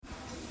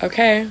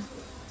Okay.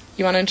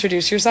 You want to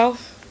introduce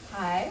yourself?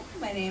 Hi,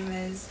 my name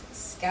is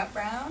Scout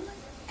Brown,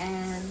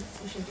 and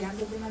je viens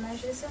de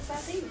déménager sur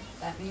Paris.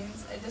 That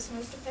means I just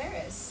moved to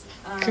Paris.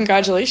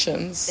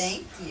 Congratulations.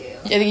 Thank you.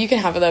 I think you can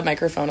have the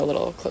microphone a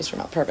little closer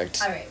now.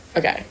 Perfect. All right.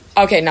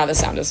 Okay, now the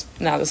sound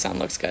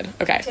looks good.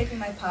 Okay. Taking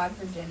my pod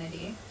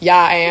virginity. Yeah,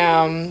 I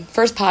am.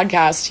 First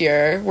podcast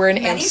here. We're in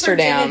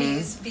Amsterdam. Many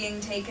virginities being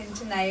taken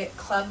tonight.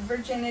 Club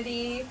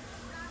virginity.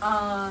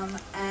 And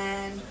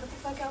what the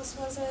fuck else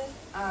was it?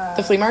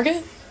 The flea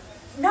market?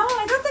 No,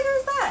 I don't think it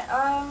was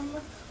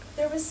that.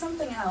 There was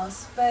something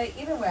else, but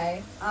either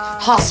way.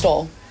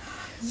 Hostel.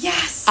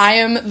 Yes! I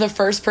am the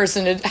first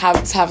person to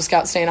have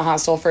Scout stay in a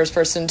hostel, first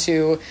person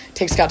to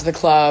take Scout to the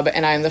club,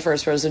 and I am the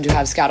first person to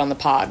have Scout on the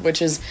pod,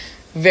 which is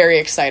very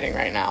exciting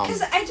right now.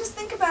 Because I just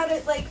think about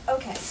it like,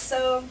 okay,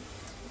 so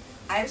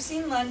I've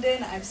seen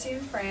London, I've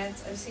seen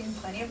France, I've seen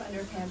plenty of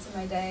underpants in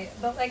my day,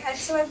 but like,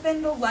 so I've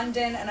been to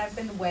London and I've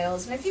been to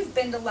Wales, and if you've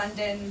been to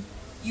London,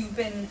 you've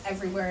been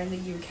everywhere in the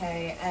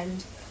UK,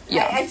 and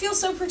yeah. I feel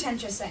so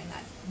pretentious saying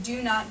that.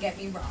 Do not get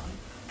me wrong.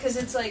 Because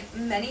it's like,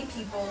 many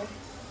people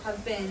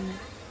have been,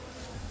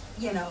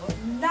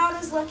 not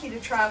as lucky to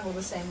travel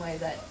the same way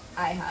that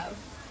I have.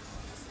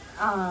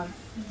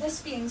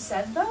 This being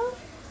said, though,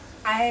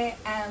 I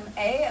am,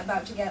 A,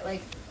 about to get,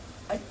 like,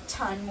 a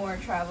ton more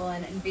travel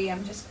in, and B,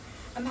 I'm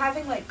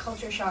having, like,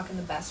 culture shock in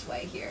the best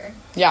way here.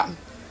 Yeah.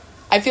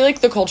 I feel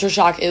like the culture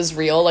shock is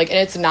real, like, and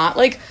it's not,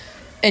 like,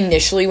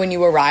 initially when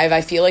you arrive. I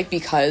feel like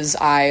because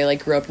I,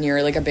 like, grew up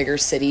near, like, a bigger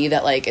city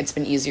that, like, it's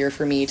been easier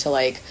for me to,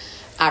 like,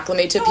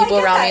 acclimate to people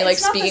around me, like,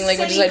 speaking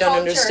languages I don't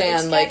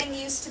understand. It's like, getting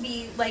used to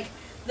be, like,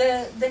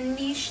 the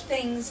niche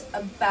things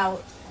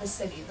about the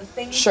city, the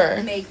things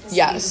that make the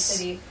city the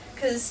city,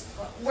 because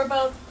we're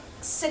both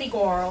city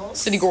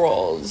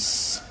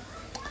girls.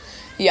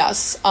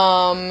 Yes.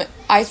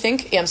 I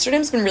think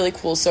Amsterdam's been really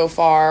cool so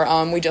far.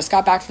 We just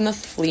got back from the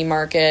flea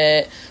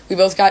market. We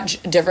both got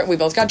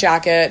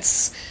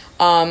jackets.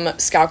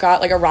 Scout got,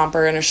 like, a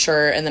romper and a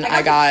shirt, and then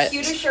I got the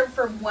cutest shirt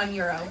for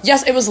 €1.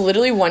 Yes, it was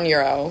literally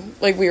 €1.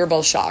 Like, we were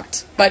both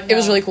shocked. But it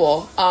was really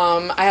cool.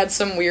 I had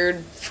some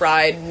weird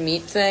fried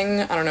meat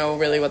thing. I don't know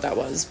really what that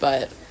was,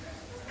 but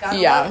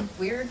yeah.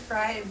 Weird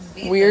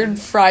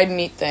fried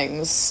meat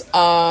things.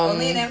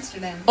 Only in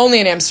Amsterdam. Only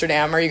in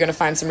Amsterdam are you going to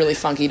find some really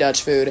funky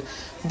Dutch food.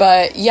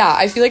 But, yeah,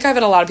 I feel like I've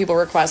had a lot of people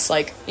request,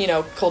 like,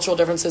 cultural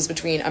differences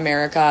between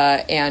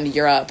America and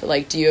Europe.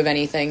 Like, do you have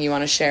anything you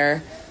want to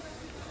share?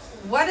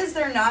 What is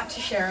there not to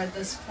share at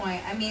this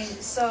point? I mean,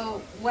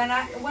 so when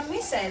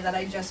we say that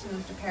I just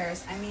moved to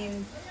Paris, I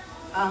mean,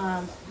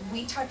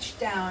 we touched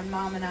down,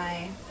 Mom and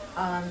I,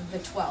 on the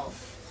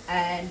 12th,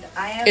 and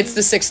I am... It's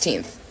the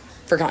 16th,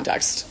 for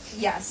context.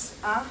 Yes,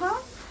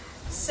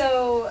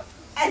 So,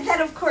 and then,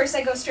 of course,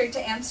 I go straight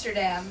to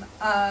Amsterdam,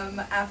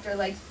 after,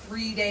 like,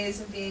 3 days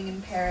of being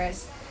in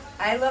Paris.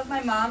 I love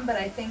my mom, but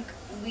I think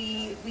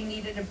we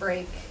needed a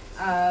break,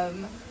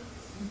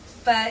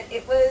 but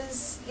it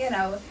was, it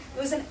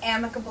was an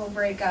amicable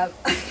breakup.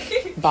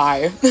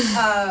 Bye.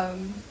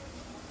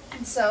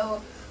 And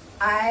so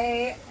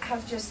I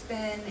have just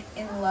been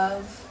in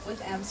love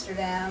with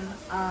Amsterdam.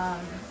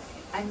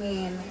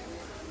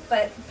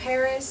 But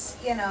Paris,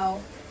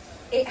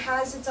 it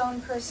has its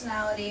own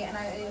personality, and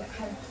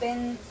I've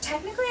been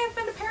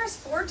to Paris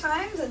 4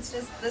 times. It's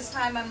just this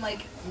time I'm,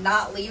 like,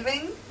 not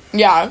leaving.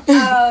 Yeah.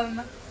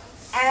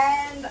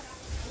 And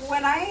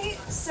when I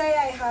say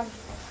I have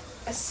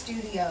a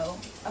studio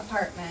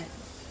apartment,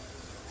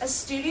 a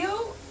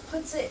studio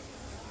puts it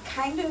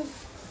kind of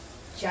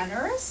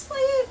generously,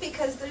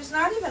 because there's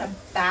not even a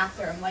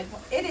bathroom. Like,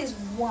 it is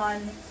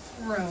one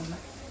room.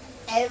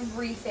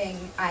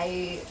 Everything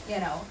I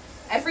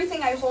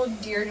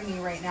hold dear to me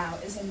right now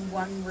is in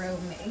one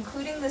room,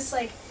 including this,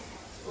 like,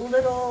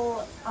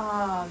 little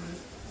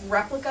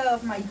replica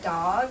of my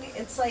dog.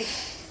 It's like,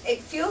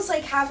 it feels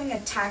like having a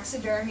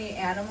taxidermy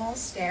animal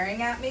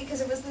staring at me,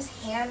 because it was this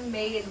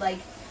handmade, like,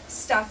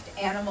 stuffed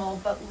animal,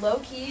 but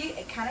low-key,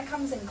 it kind of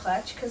comes in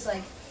clutch, because,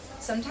 like,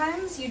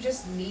 sometimes you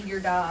just need your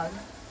dog,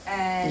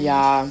 and...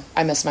 Yeah,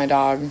 I miss my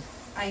dog.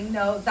 I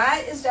know,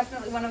 that is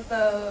definitely one of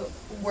the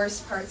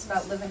worst parts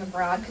about living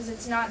abroad, because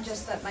it's not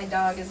just that my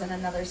dog is in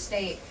another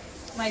state.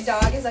 My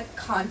dog is a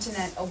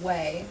continent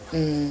away.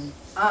 And,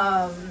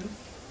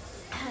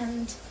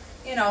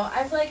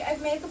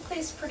 I've made the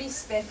place pretty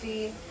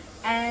spiffy,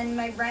 and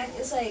my rent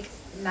is, like,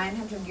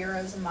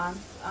 €900 a month.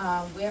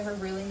 We have a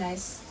really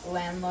nice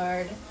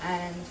landlord,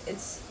 and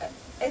it's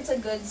a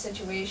good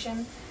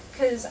situation,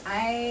 because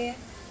I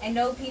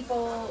know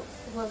people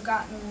who have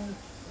gotten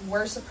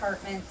worse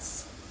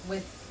apartments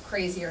with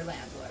crazier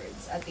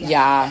landlords at the end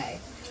of the day.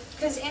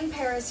 Because in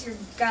Paris, you're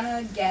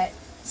gonna get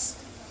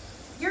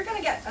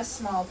a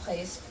small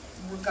place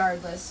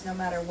regardless, no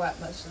matter what,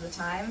 most of the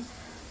time.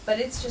 But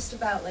it's just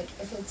about, like,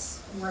 if it's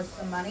worth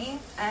the money.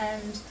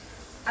 And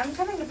I'm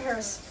coming to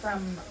Paris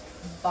from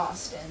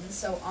Boston,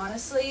 so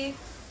honestly,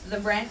 the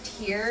rent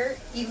here,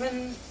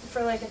 even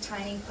for, like, a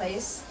tiny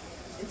place,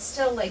 it's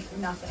still, like,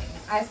 nothing.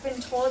 I've been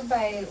told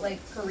by, like,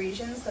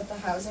 Parisians that the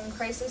housing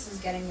crisis is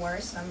getting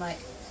worse, and I'm like,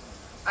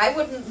 I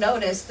wouldn't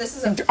notice. This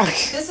is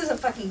a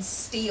fucking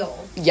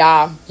steal.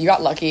 Yeah, you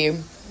got lucky.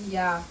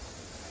 Yeah,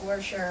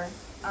 for sure.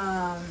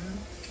 I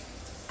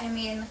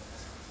mean,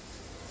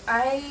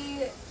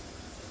 I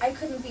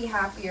couldn't be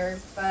happier,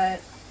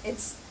 but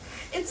it's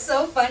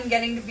so fun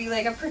getting to be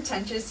like a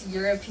pretentious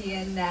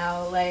European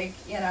now, like,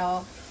 you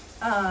know,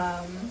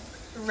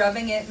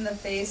 rubbing it in the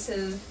face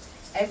of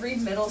every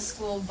middle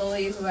school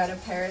bully who had a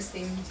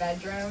Paris-themed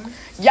bedroom.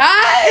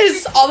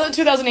 Yes! All the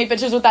 2008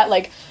 bitches with that,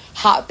 like,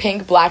 hot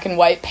pink, black and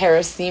white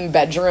Paris-themed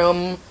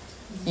bedroom.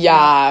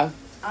 Yeah.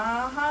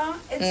 Uh-huh.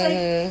 It's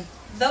like,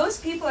 those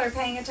people are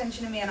paying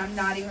attention to me, and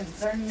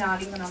they're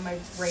not even on my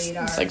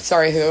radar. It's like,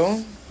 sorry,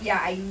 who?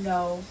 Yeah, I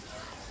know.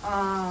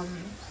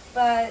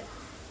 But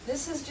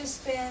this has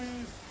just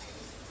been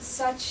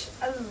such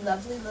a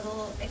lovely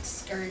little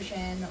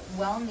excursion,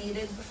 well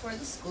needed before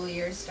the school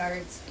year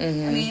starts. I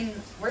mean,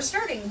 we're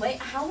starting late.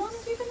 How long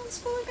have you been in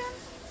school again?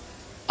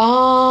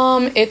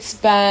 It's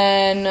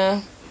been,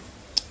 I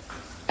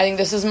think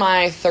this is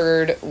my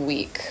 3rd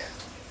week.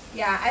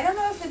 Yeah, I don't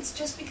know if it's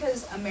just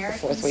because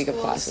American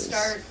schools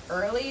start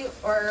early,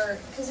 or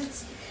because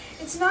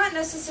it's not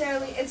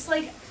necessarily, it's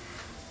like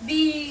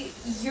the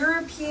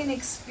European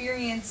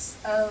experience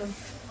of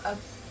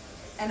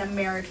an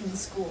American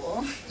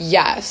school.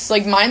 Yes,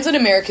 like mine's an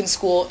American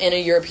school in a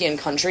European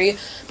country,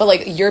 but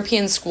like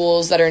European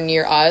schools that are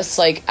near us,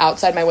 like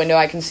outside my window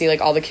I can see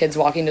like all the kids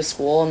walking to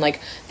school, and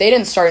like they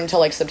didn't start until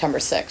like September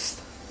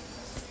 6th.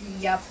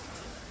 Yep.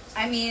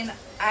 I mean,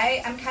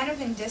 I'm kind of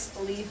in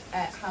disbelief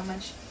at how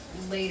much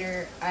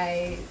later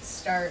I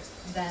start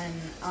than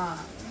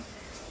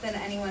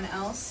anyone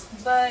else,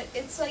 but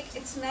it's like,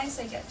 it's nice.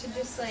 I get to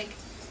just like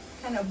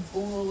kind of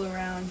bool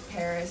around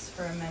Paris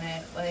for a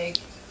minute, like.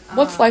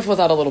 What's life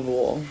without a little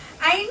bool?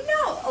 I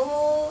know, a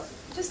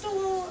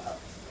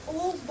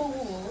little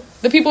bool.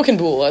 The people can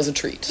bool as a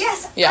treat.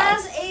 Yes, yeah.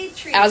 As a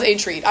treat. As a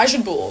treat. I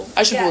should bool.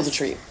 I should bool as a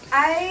treat.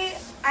 I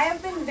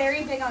have been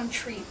very big on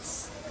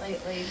treats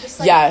lately. Just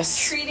like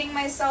treating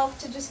myself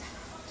to just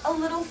a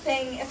little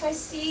thing. If I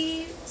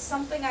see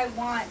something I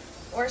want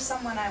or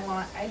someone I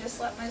want, I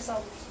just let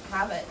myself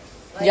have it.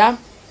 Like, yeah.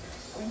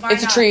 It's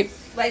not? A treat.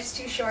 Life's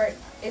too short.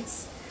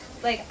 It's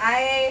like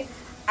I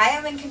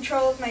am in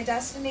control of my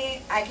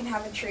destiny. I can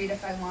have a treat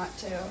if I want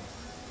to.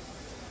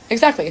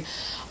 Exactly.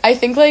 I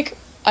think, like,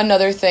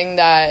 another thing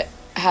that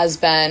has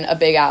been a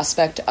big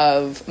aspect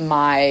of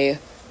my,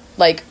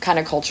 like, kind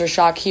of culture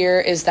shock here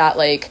is that,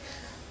 like,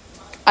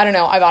 I don't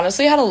know, I've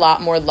honestly had a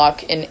lot more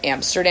luck in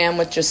Amsterdam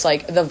with just,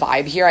 like, the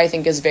vibe here I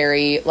think is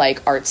very,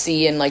 like,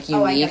 artsy and, like,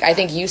 unique. I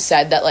think you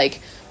said that,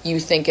 like, you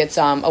think it's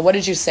what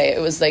did you say? It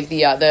was like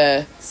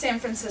the San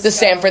Francisco. The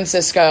San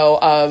Francisco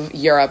of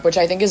Europe, which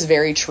I think is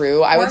very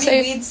true. I would say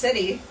Horny Weed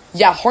City.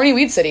 Yeah, Horny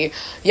Weed City.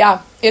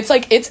 Yeah, it's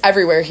like it's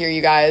everywhere here,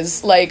 you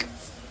guys. Like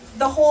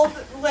the whole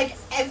like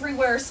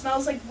everywhere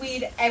smells like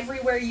weed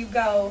everywhere you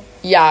go.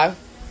 Yeah.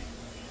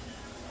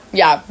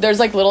 Yeah, there's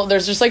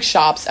just like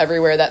shops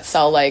everywhere that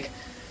sell like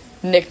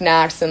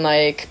knickknacks and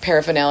like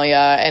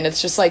paraphernalia, and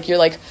it's just like you're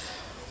like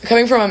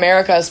coming from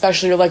America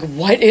especially, you're like,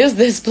 what is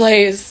this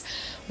place?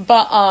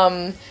 But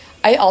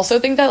I also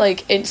think that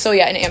like in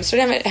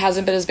Amsterdam it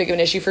hasn't been as big of an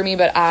issue for me,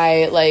 but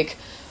I like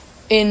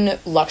in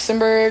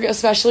Luxembourg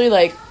especially,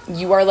 like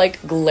you are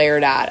like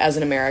glared at as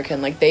an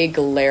American. Like they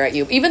glare at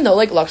you, even though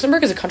like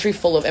Luxembourg is a country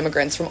full of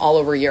immigrants from all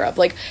over Europe.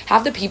 Like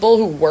half the people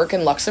who work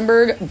in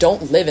Luxembourg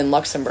don't live in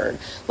Luxembourg.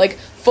 Like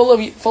full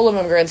of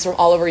immigrants from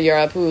all over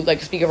Europe who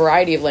like speak a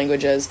variety of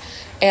languages.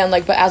 And,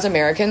 like, but as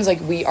Americans, like,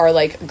 we are,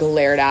 like,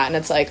 glared at, and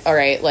it's like, all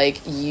right,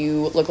 like,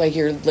 you look like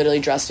you're literally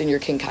dressed in your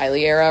King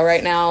Kylie era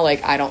right now.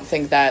 Like, I don't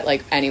think that,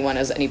 like, anyone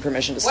has any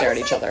permission to stare at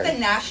each other. What is, like,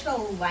 the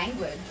national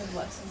language of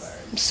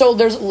Luxembourg? So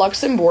there's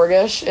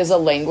Luxembourgish is a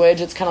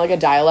language. It's kind of like a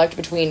dialect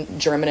between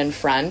German and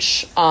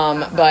French,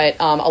 but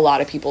a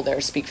lot of people there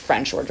speak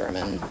French or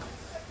German.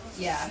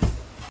 Yeah.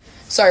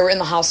 Sorry, we're in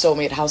the hostel.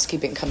 We had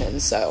housekeeping come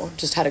in, so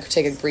just had to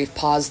take a brief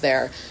pause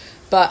there.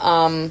 But,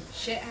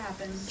 shit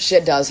happens.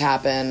 Shit does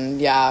happen,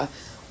 yeah.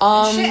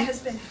 Shit has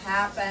been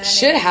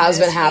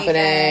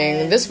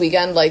happening. This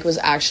weekend, like, was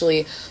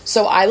actually...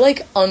 So I,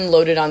 like,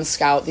 unloaded on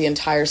Scout the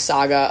entire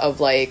saga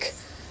of, like,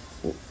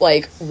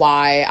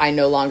 why I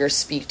no longer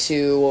speak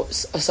to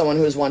someone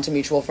who is once a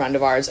mutual friend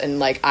of ours, and,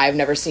 like, I've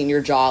never seen your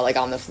jaw, like,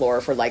 on the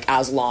floor for, like,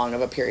 as long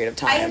of a period of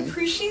time. I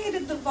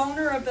appreciated the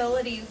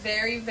vulnerability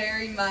very,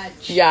 very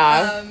much.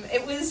 Yeah.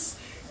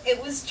 It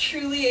was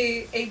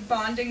truly a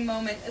bonding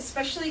moment,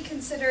 especially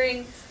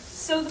considering,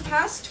 so the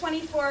past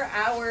 24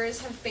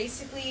 hours have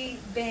basically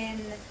been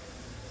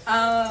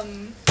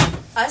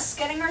us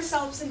getting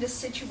ourselves into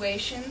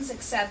situations,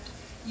 except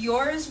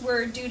yours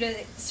were due to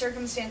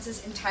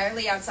circumstances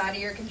entirely outside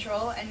of your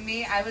control, and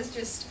me, I was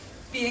just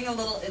being a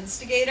little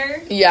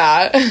instigator.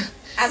 Yeah.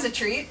 As a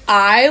treat.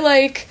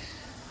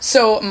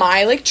 So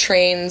my, like,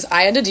 trains,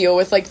 I had to deal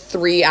with, like,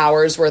 3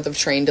 hours worth of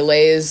train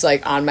delays,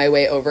 like, on my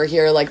way over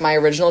here. Like, my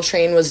original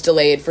train was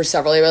delayed for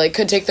several, they were like,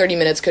 could take 30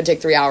 minutes, could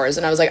take 3 hours.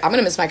 And I was like, I'm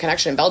gonna miss my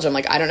connection in Belgium.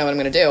 Like, I don't know what I'm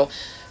gonna do.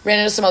 Ran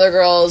into some other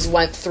girls,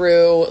 went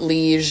through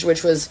Liège,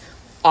 which was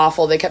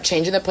awful. They kept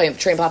changing the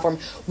train platform.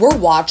 We're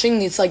watching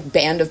these, like,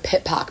 band of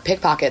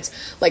pickpockets,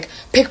 like,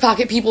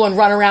 pickpocket people and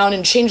run around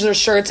and change their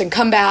shirts and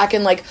come back,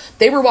 and, like,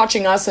 they were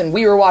watching us and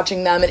we were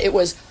watching them, and it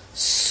was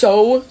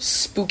so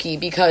spooky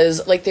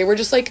because, like, they were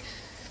just, like,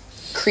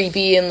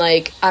 creepy and,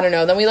 like, I don't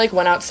know. Then we, like,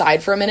 went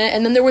outside for a minute,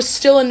 and then there was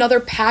still another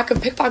pack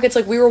of pickpockets.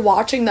 Like, we were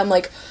watching them,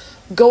 like,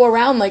 go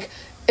around. Like,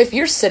 if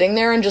you're sitting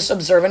there and just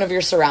observant of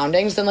your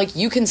surroundings, then, like,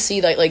 you can see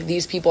that, like,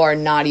 these people are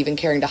not even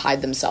caring to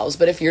hide themselves.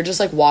 But if you're just,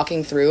 like,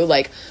 walking through,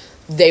 like,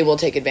 they will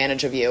take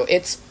advantage of you.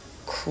 It's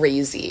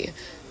crazy.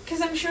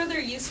 Because I'm sure they're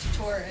used to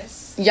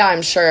tourists. Yeah,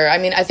 I'm sure. I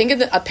mean, I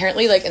think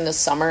apparently, like, in the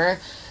summer,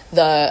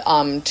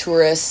 the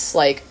tourists,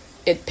 like,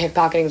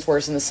 pickpocketing is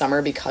worse in the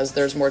summer because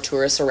there's more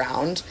tourists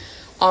around,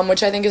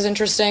 which I think is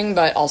interesting,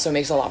 but also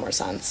makes a lot more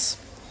sense.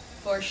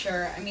 For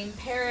sure. I mean,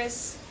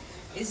 Paris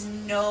is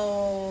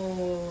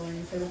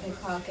known for the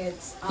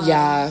pickpockets.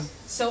 Yeah.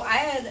 So I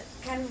had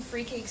kind of a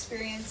freaky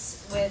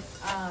experience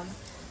with,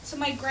 so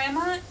my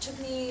grandma took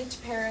me to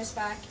Paris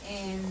back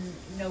in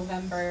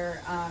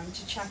November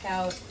to check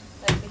out,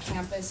 like, the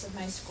campus of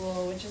my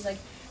school, which is, like,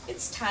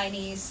 it's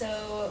tiny,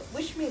 so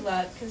wish me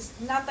luck, because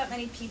not that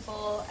many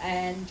people,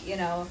 and, you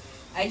know,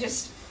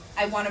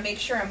 I want to make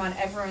sure I'm on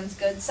everyone's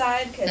good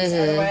side, because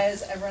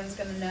otherwise everyone's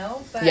going to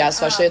know. But, yeah,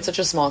 especially at such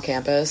a small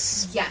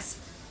campus. Yes.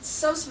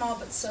 So small,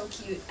 but so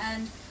cute.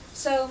 And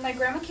so my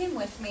grandma came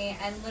with me,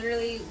 and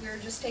literally we were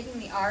just taking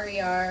the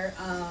RER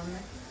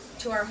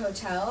to our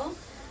hotel,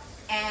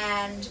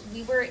 and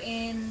we were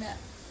in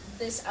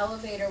this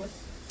elevator with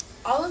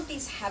all of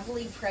these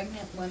heavily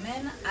pregnant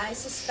women. I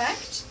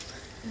suspect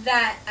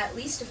that at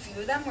least a few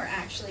of them were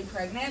actually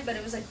pregnant, but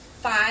it was like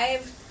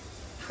 5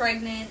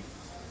 pregnant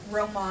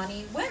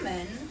Romani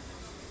women.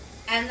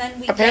 And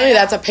then apparently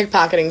that's a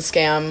pickpocketing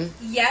scam.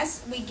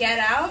 Yes, we get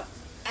out,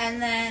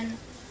 and then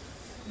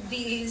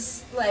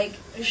these, like,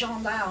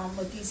 gendarmes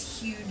with these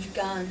huge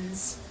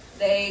guns,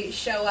 they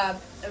show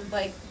up,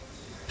 like,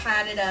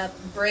 padded up,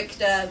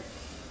 bricked up,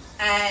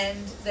 and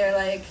they're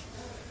like,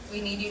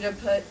 we need you to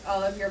put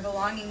all of your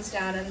belongings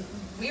down. And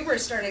we were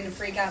starting to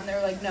freak out, and they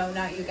were like, no,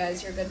 not you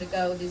guys, you're good to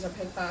go, these are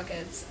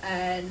pickpockets.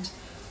 And,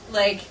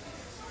 like,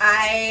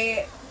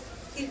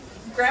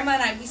 Grandma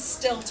and I, we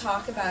still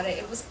talk about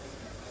it.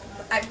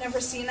 I've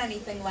never seen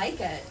anything like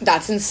it.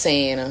 That's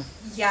insane.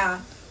 Yeah.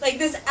 Like,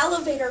 this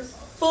elevator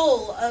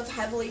full of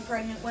heavily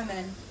pregnant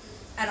women,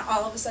 and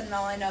all of a sudden,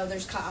 all I know,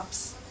 there's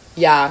cops.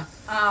 Yeah.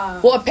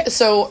 Well,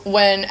 so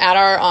when at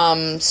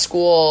our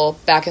school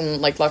back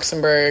in, like,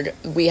 Luxembourg,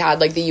 we had,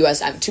 like,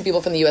 the two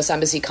people from the U.S.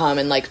 Embassy come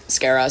and, like,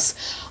 scare us.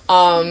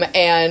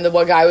 And the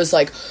one guy was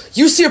like,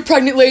 you see a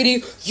pregnant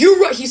lady, he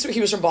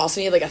was from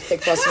Boston, he had, like, a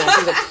thick Boston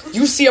accent. He was like,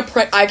 you see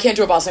I can't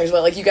do a Boston accent,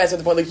 but, like, you guys get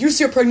the point. Like, you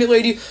see a pregnant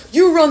lady,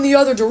 you run the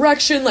other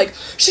direction. Like,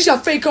 she's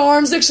got fake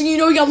arms. Next thing you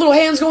know, you got little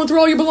hands going through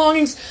all your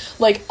belongings,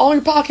 like, all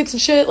your pockets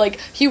and shit. Like,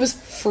 he was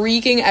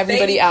freaking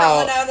everybody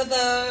out.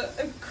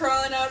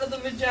 Crawling out of the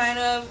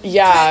vagina.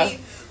 Yeah. Tiny,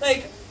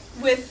 like,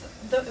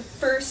 with the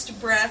first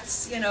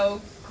breaths, you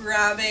know,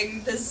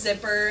 grabbing the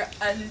zipper,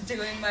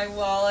 undoing my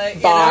wallet.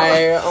 You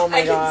know? Oh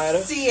my God.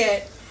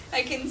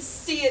 I can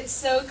see it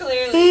so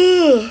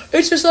clearly.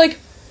 It's just like,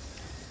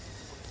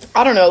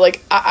 I don't know,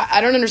 like,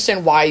 I don't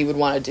understand why you would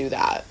want to do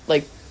that.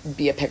 Like,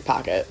 be a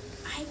pickpocket.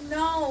 I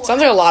know. Sounds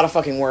like a lot of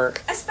fucking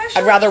work.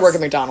 Especially, I'd rather work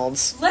at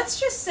McDonald's. Let's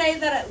just say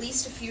that at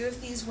least a few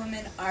of these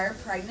women are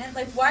pregnant.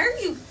 Like, why are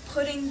you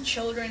putting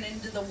children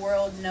into the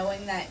world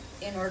knowing that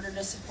in order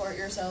to support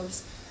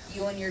yourselves,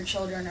 you and your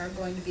children are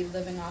going to be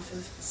living off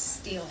of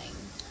stealing?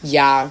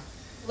 Yeah.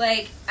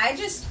 Like, I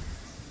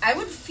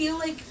would feel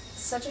like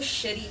such a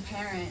shitty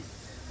parent.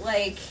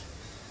 Like,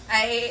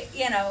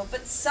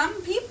 but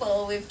some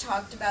people, we've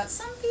talked about,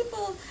 some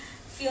people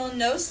feel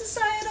no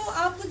societal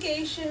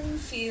obligation,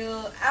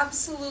 feel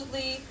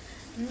absolutely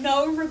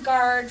no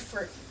regard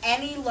for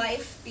any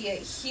life, be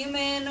it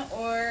human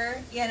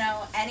or,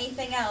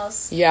 anything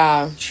else.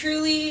 Yeah.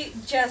 Truly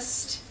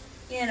just,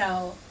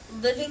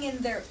 living in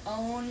their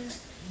own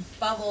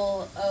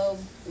bubble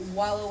of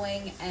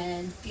wallowing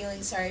and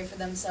feeling sorry for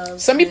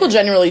themselves. Some people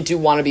generally do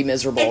want to be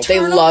miserable. They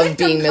love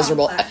being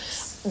miserable.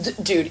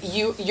 Dude,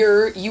 you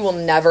will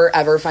never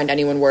ever find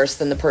anyone worse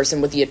than the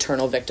person with the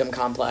eternal victim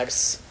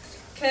complex.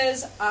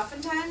 Because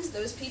oftentimes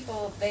those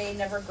people, they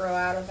never grow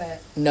out of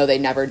it. No, they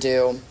never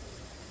do.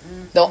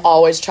 Mm-hmm. They'll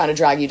always try to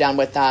drag you down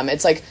with them.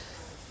 It's like,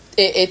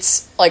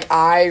 it's like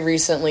I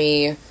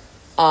recently,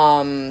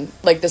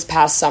 like this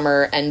past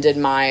summer, ended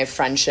my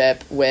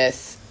friendship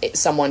with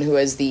someone who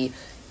is the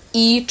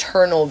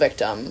eternal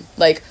victim.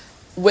 Like,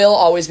 will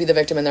always be the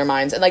victim in their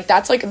minds. And, like,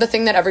 that's, like, the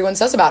thing that everyone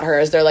says about her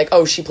is they're like,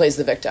 oh, she plays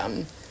the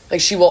victim.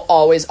 Like, she will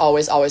always,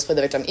 always, always play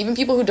the victim. Even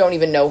people who don't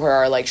even know her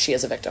are like, she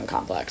has a victim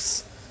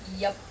complex.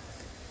 Yep.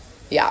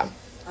 Yeah.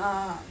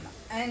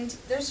 And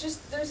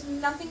there's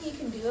nothing you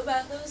can do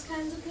about those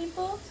kinds of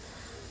people.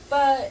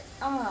 But,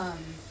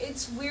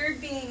 it's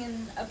weird being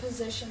in a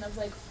position of,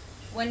 like,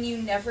 when you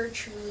never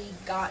truly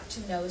got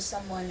to know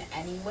someone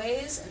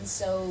anyways, and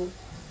so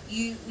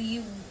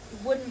you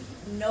wouldn't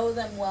know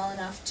them well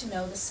enough to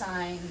know the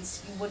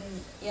signs. You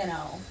wouldn't,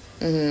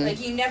 like,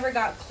 you never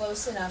got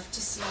close enough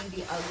to see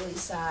the ugly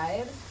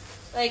side.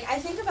 Like, I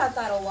think about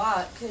that a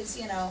lot, because,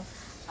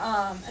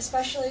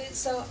 especially,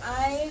 so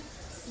I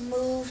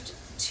moved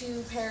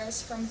to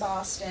Paris from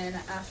Boston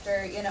after,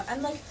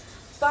 and, like,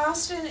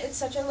 Boston, it's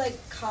such a, like,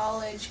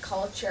 college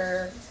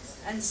culture,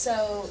 and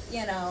so,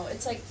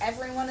 it's like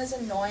everyone is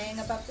annoying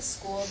about the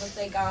school that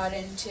they got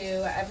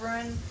into.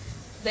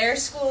 Their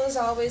school is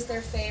always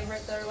their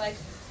favorite. They're like,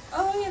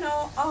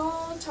 oh,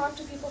 I'll talk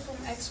to people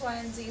from X, Y,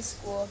 and Z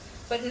school,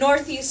 but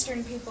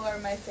Northeastern people are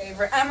my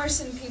favorite.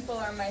 Emerson people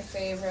are my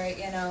favorite,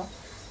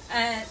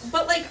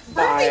 but, like,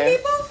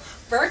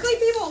 Berkeley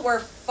people were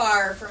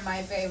far from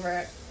my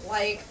favorite.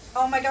 Like,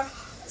 oh my god.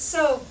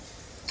 So,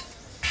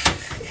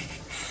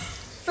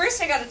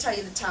 first I gotta tell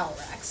you the towel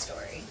rack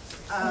story.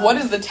 What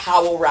is the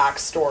towel rack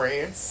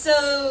story?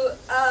 So,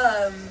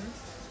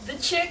 the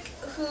chick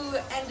who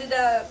ended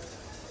up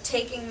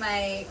taking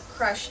my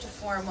crush to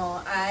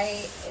formal,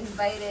 I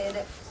invited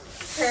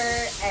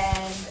her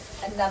and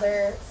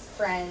another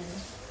friend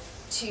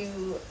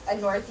to a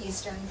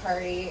Northeastern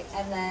party,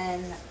 and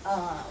then,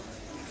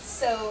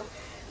 so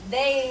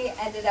they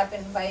ended up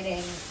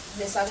inviting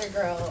this other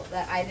girl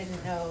that I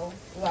didn't know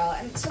well,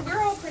 and so we were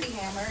all pretty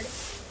hammered,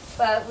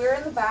 but we were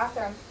in the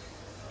bathroom.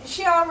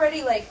 She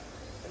already, like,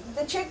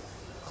 the chick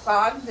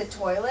clogged the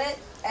toilet,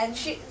 and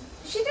she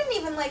didn't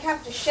even, like,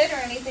 have to shit or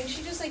anything.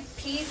 She just, like,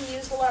 peed and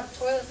used a lot of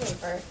toilet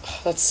paper.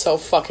 That's so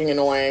fucking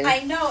annoying. I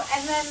know,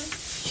 and then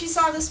she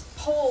saw this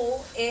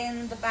pole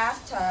in the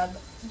bathtub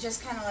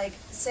just kind of, like,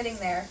 sitting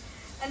there.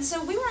 And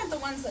so we weren't the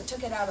ones that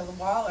took it out of the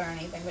wall or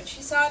anything, but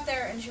she saw it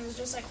there, and she was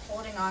just, like,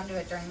 holding on to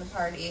it during the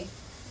party.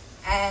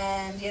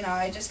 And,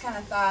 I just kind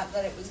of thought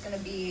that it was going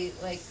to be,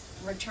 like,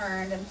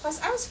 returned. And plus,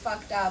 I was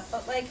fucked up,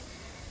 but, like,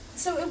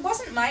 so it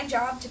wasn't my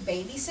job to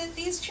babysit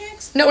these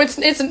chicks. No,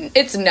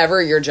 it's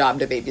never your job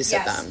to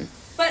babysit them.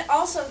 But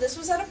also, this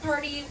was at a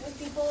party with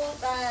people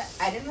that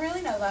I didn't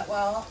really know that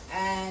well,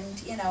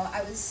 and,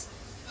 I was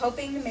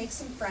hoping to make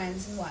some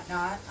friends and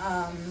whatnot.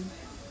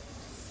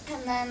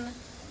 And then,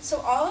 so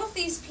all of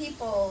these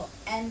people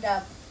end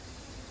up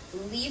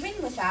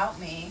leaving without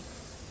me,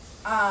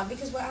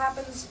 because what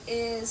happens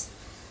is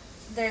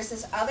there's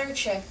this other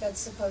chick that's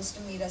supposed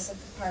to meet us at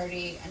the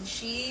party, and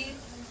she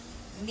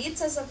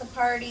meets us at the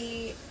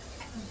party,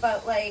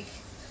 but, like,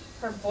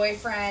 her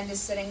boyfriend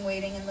is sitting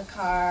waiting in the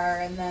car,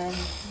 and then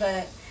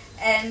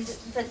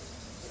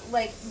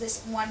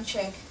this one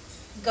chick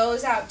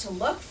goes out to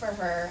look for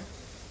her,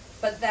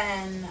 but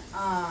then,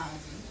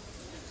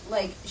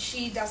 like,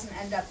 she doesn't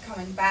end up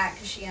coming back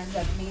because she ends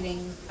up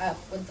meeting up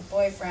with the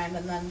boyfriend,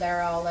 and then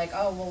they're all like,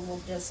 oh, well,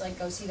 we'll just, like,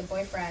 go see the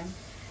boyfriend.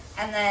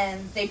 And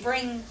then they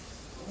bring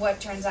what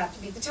turns out to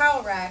be the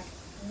towel rack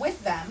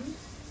with them.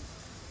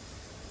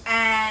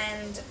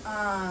 And,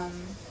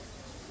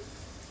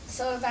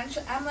 so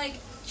eventually, I'm, like,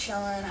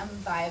 chilling, I'm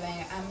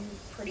vibing, I'm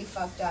pretty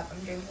fucked up,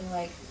 I'm drinking,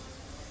 like,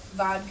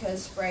 vodka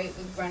Sprite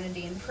with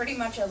grenadine, pretty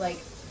much a, like,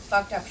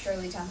 fucked up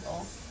Shirley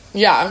Temple.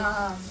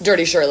 Yeah,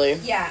 Dirty Shirley.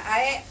 Yeah,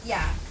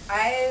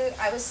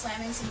 I was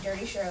slamming some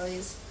Dirty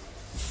Shirleys.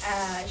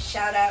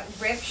 Shout out,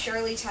 rip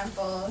Shirley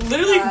Temple.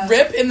 Literally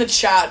rip in the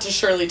chat to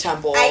Shirley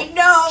Temple. I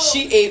know!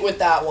 She ate with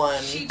that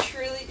one. She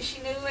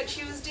knew what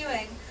she was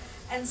doing.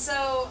 And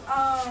so,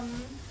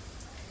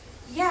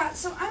 yeah,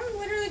 so I'm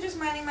literally just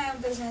minding my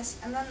own business,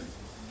 and then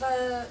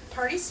the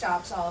party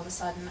stops all of a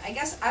sudden. I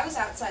guess I was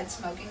outside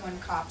smoking when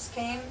cops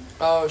came.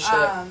 Oh, shit.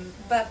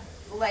 But,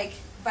 like,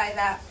 by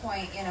that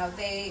point,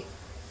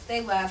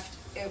 they left.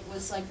 It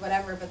was, like,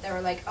 whatever, but they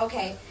were like,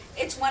 okay,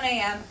 it's 1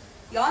 a.m.,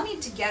 y'all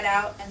need to get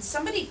out, and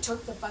somebody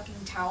took the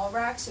fucking towel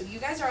rack, so you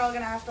guys are all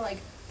gonna have to, like,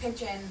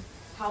 pitch in,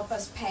 help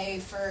us pay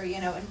for,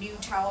 a new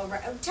towel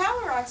rack.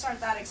 Towel racks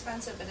aren't that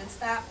expensive, but it's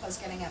that plus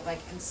getting it, like,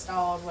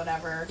 installed,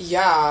 whatever.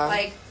 Yeah.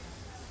 Like,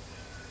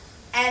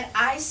 and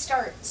I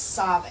start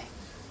sobbing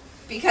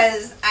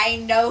because I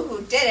know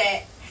who did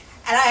it,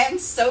 and I am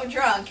so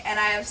drunk, and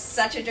I have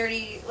such a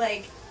dirty,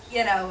 like,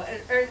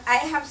 or I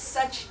have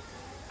such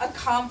a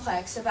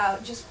complex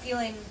about just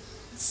feeling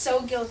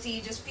so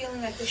guilty, just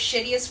feeling like the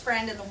shittiest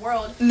friend in the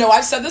world. No,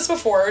 I've said this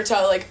before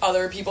to, like,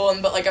 other people,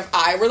 but, like, if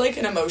I were, like,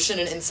 an emotion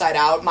and inside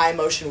out, my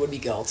emotion would be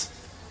guilt.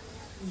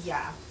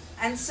 Yeah.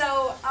 And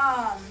so,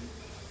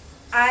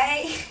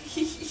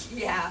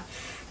 yeah.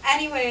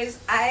 Anyways,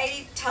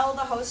 I tell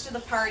the host of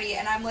the party,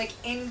 and I'm, like,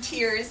 in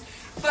tears,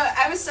 but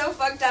I was so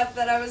fucked up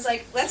that I was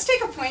like, let's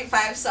take a 0.5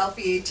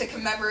 selfie to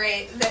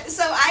commemorate this.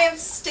 So I have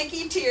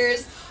sticky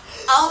tears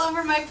all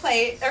over my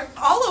plate, or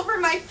all over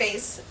my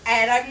face,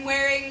 and I'm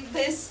wearing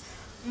this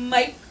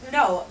MAC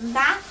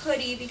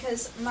hoodie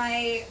because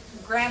my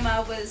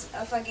grandma was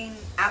a fucking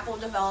Apple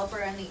developer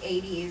in the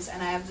 80s,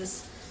 and I have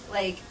this,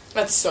 like...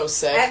 That's so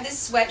sick. I have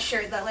this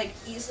sweatshirt that, like,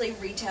 easily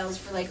retails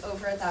for, like,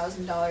 over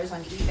 $1,000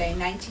 on eBay,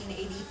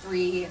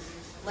 1983,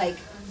 like,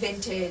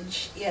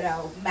 vintage,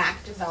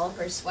 Mac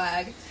developer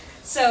swag.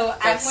 So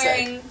That's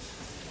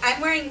I'm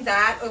wearing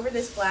that over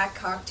this black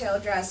cocktail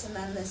dress and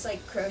then this,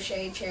 like,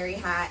 crochet cherry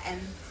hat,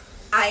 and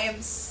I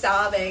am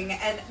sobbing,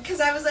 and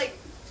because I was like,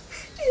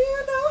 do you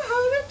know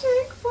how to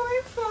take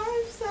 0.5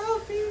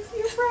 selfies?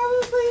 You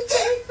probably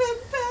take them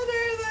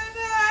better than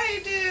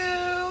I do.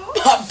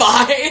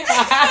 Bye.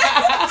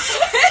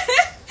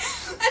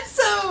 And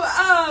so,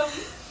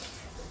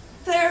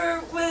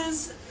 there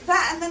was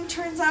that, and then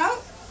turns out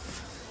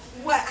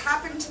what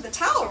happened to the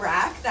towel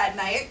rack that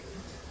night,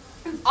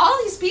 all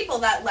these people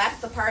that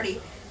left the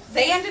party,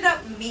 they ended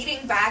up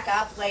meeting back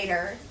up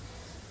later,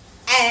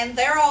 and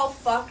they're all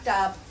fucked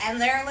up,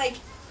 and they're, like,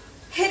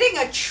 hitting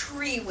a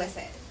tree with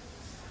it.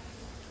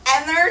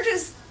 And they're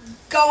just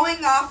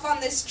going off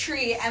on this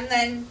tree, and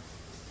then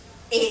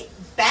it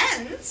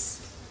bends,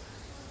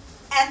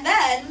 and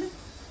then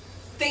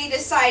they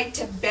decide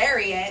to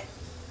bury it.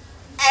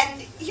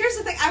 And here's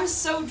the thing, I was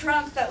so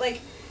drunk that,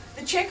 like,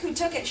 the chick who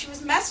took it, she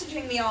was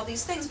messaging me all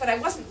these things, but I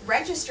wasn't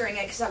registering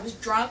it because I was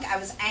drunk, I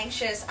was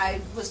anxious,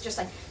 I was just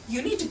like,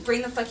 you need to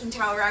bring the fucking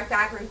towel rack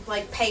back, or,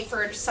 like, pay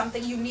for it or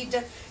something, you need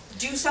to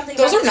do something.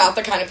 Those are not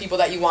the kind of people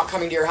that you want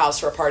coming to your house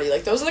for a party.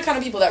 Like, those are the kind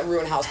of people that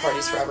ruin house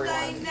parties for everyone.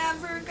 I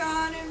never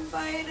got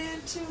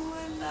invited to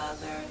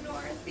another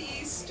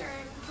Northeastern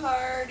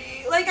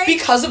party. Like,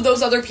 because of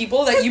those other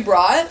people that you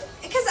brought?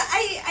 Because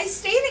I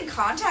stayed in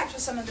contact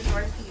with some of the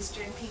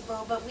Northeastern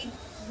people, but we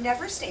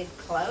never stayed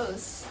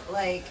close.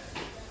 Like,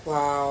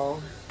 wow.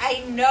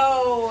 I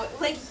know,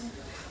 like,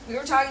 we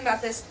were talking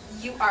about this,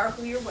 you are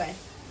who you're with.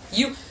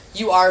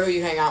 You are who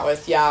you hang out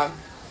with, yeah.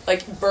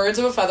 Like, birds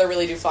of a feather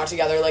really do flock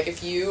together. Like,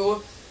 if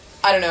you,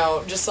 I don't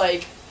know, just,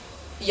 like,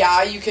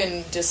 yeah, you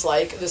can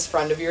dislike this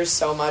friend of yours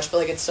so much, but,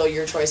 like, it's still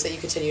your choice that you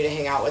continue to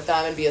hang out with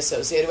them and be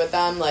associated with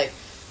them. Like,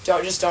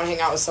 don't hang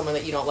out with someone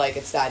that you don't like.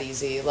 It's that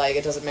easy. Like,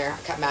 it doesn't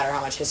matter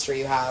how much history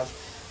you have.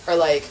 Or,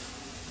 like,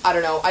 I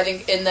don't know. I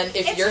think, and then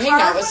if you're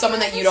hanging out with someone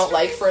that you don't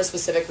like for a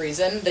specific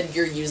reason, then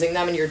you're using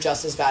them and you're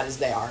just as bad as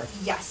they are.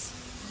 Yes.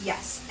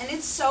 And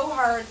it's so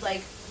hard,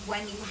 like,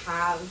 when you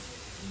have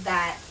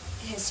that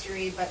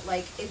history, but,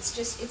 like,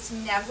 it's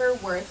never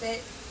worth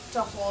it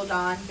to hold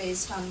on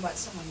based on what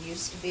someone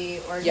used to be,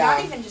 or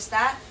not even just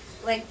that,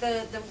 like,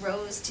 the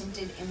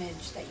rose-tinted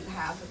image that you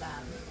have of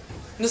them.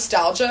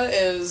 Nostalgia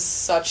is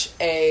such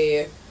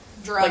a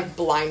drug. Like,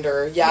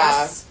 blinder. Yeah.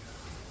 Yes.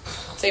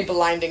 It's a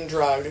blinding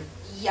drug.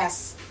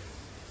 Yes.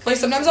 Like,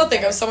 sometimes I'll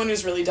think of someone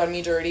who's really done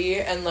me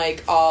dirty, and,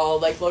 like, I'll,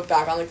 like, look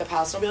back on, like, the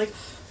past, and I'll be like,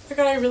 oh my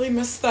god, I really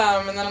miss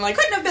them, and then I'm like,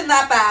 couldn't have been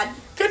that bad.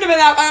 Couldn't have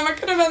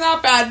been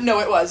that bad. No,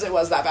 it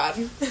was that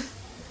bad.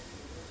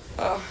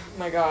 Oh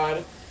my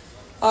god.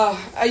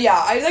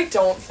 Yeah, I, like,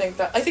 don't think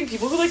that, I think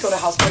people who, like, go to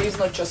house parties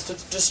and, like, just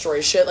to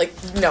destroy shit, like,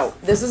 no,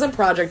 this isn't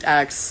Project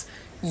X,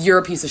 you're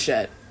a piece of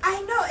shit.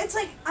 I know, it's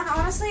like, and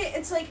honestly,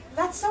 it's like,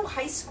 that's so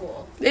high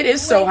school. It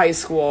is so high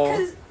school.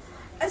 Because,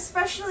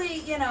 especially,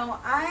 you know,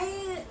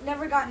 I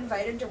never got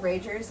invited to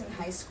Ragers in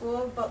high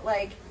school, but,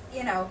 like,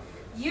 you know,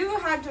 you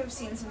had to have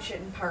seen some shit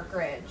in Park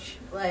Ridge.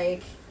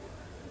 Like,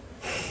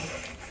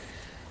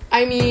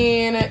 I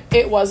mean,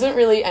 it wasn't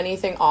really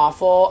anything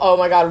awful. Oh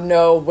my god,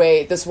 no,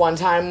 wait. This one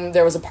time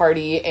there was a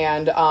party,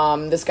 and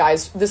this guy,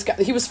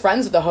 he was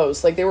friends with the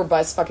host. Like, they were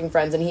best fucking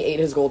friends, and he ate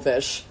his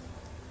goldfish.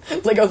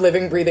 Like a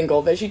living, breathing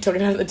goldfish. He took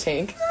it out of the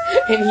tank,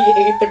 and he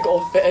ate the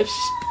goldfish.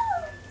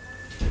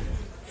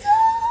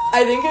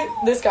 I think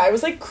this guy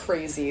was, like,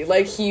 crazy.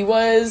 Like, he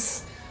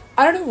was,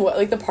 I don't know what,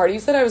 like, the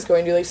parties that I was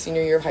going to, like,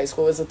 senior year of high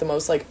school was, like, the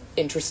most, like,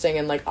 interesting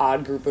and, like,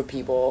 odd group of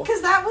people.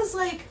 Because that was,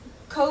 like,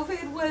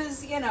 COVID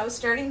was, you know,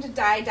 starting to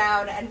die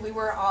down, and we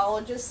were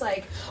all just,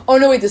 like... Oh,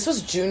 no, wait, this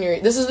is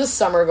the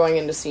summer going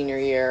into senior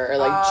year, or,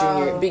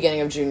 like,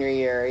 beginning of junior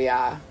year,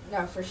 yeah.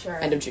 No, for sure.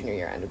 End of junior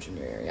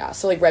year, yeah.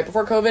 So, like, right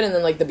before COVID, and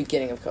then, like, the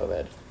beginning of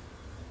COVID.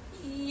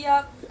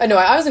 Yep. I know,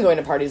 I wasn't going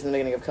to parties in the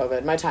beginning of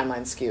COVID. My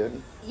timeline's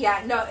skewed.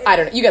 Yeah, no. I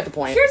don't know. You get the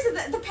point. Here's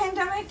the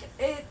pandemic,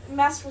 it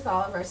messed with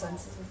all of our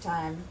senses of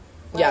time.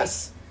 Like,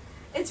 yes.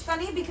 It's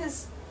funny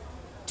because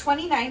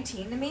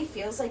 2019 to me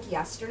feels like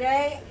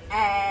yesterday,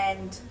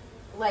 and,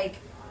 like,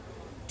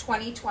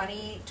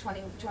 2020,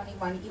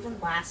 2021, even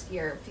last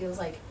year feels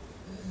like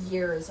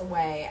years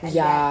away. And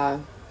yeah.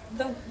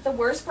 The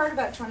worst part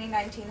about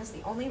 2019 is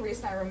the only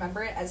reason I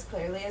remember it as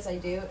clearly as I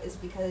do is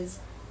because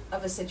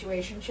of a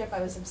situationship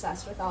I was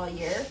obsessed with all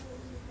year.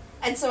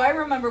 And so I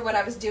remember what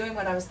I was doing,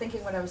 what I was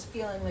thinking, what I was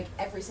feeling, like,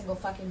 every single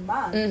fucking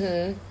month.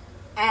 Mm-hmm.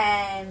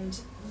 And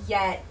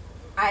yet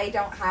I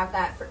don't have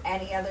that for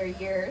any other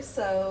year,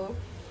 so...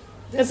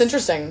 It's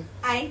interesting.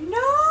 I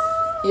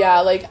know! Yeah,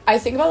 like, I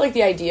think about, like,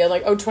 the idea,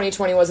 like, oh,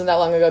 2020 wasn't that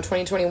long ago,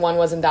 2021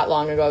 wasn't that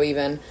long ago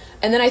even.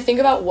 And then I think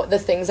about what the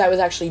things I was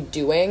actually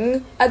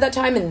doing at that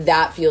time, and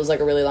that feels like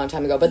a really long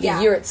time ago. But the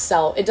year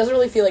itself, it doesn't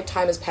really feel like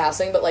time is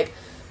passing, but, like,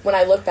 when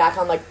I look back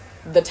on, like,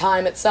 the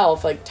time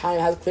itself, like,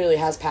 time clearly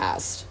has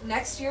passed.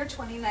 Next year,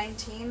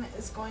 2019,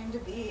 is going to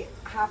be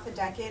half a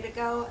decade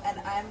ago, and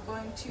I'm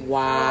going to throw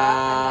up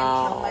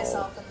and then kill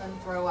myself and then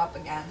throw up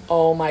again.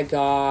 Oh my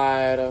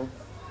god.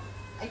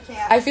 I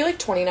can't. I feel like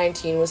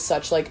 2019 was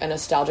such, like, a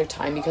nostalgic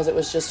time because it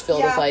was just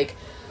filled with, like,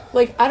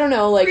 I don't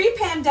know, like...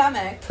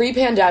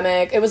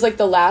 Pre-pandemic. It was, like,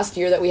 the last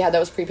year that we had that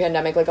was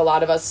pre-pandemic. Like, a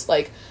lot of us,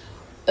 like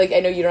like, I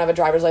know you don't have a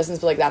driver's license,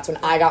 but, like, that's when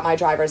I got my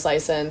driver's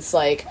license.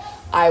 Like,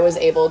 I was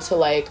able to,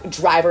 like,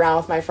 drive around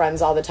with my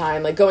friends all the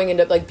time. Like, going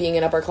into, like, being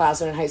an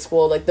upperclassman in high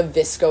school, like, the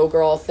Visco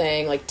girl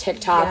thing, like,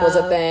 TikTok was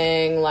a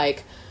thing.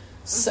 Like,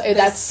 so,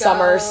 that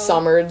summer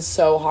summered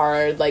so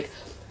hard. Like,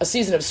 a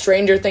season of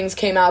Stranger Things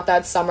came out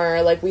that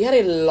summer. Like, we had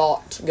a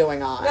lot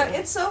going on. Yeah,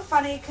 it's so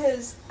funny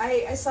because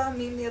I saw a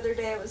meme the other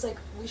day. It was like,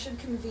 we should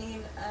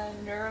convene a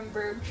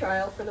Nuremberg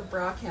trial for the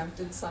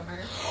Brockhampton summer.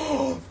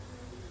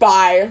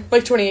 Bye.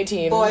 Like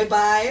 2018. Boy,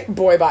 bye.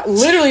 Boy, bye.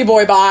 Literally,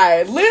 boy,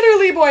 bye.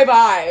 Literally, boy,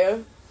 bye.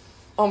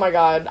 Oh my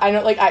god. I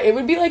know, like, it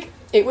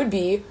would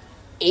be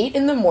 8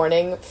 in the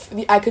morning.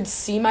 I could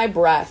see my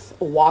breath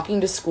walking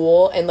to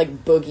school, and,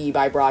 like, Boogie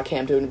by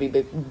Brockhampton would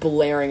be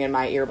blaring in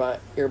my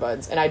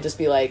earbuds. And I'd just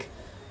be like,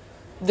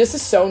 this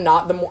is so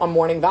not a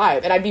morning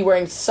vibe. And I'd be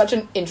wearing such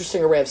an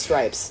interesting array of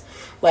stripes.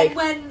 Like, and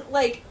when,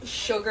 like,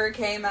 Sugar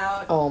came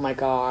out. Oh my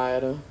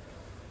god.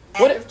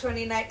 End of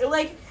 2019.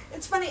 Like,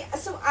 it's funny.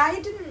 So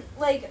I didn't,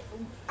 like,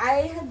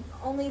 I had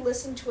only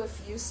listened to a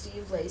few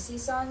Steve Lacy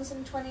songs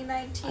in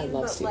 2019. I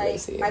love Steve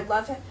Lacy. I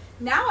love him.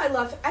 Now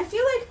I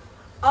feel like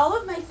all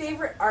of my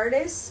favorite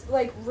artists,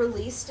 like,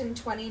 released in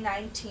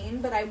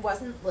 2019, but I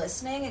wasn't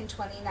listening in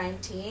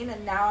 2019,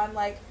 and now I'm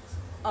like,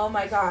 oh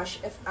my gosh,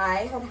 if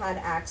I had had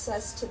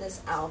access to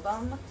this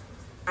album,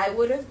 I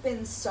would have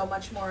been so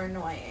much more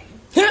annoying.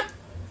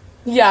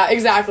 Yeah,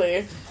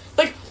 exactly.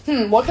 Like,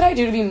 what could I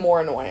do to be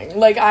more annoying?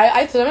 Like,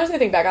 I sometimes I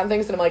think back on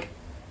things and I'm like,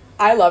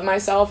 I love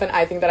myself and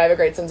I think that I have a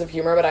great sense of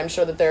humor, but I'm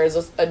sure that there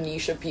is a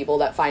niche of people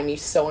that find me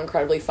so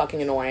incredibly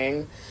fucking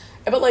annoying.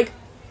 But, like,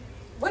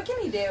 what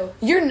can you do?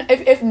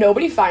 If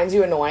nobody finds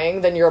you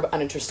annoying, then you're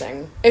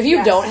uninteresting. If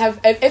you don't have...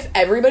 If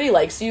everybody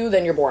likes you,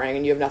 then you're boring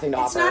and you have nothing to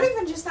offer. It's not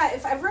even just that.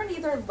 If everyone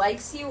either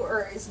likes you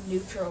or is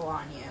neutral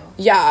on you.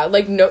 Yeah,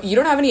 like, no, you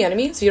don't have any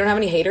enemies? You don't have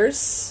any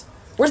haters?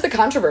 Where's the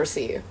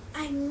controversy?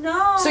 I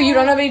know. So you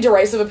don't have any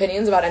derisive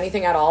opinions about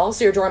anything at all?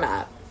 So you're a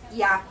doormat?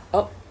 Yeah.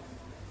 Oh.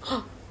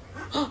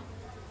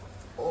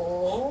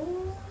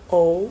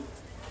 Oh.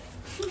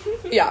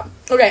 Yeah.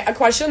 Okay, a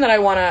question that I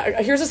want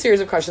to... Here's a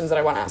series of questions that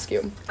I want to ask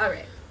you. All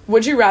right.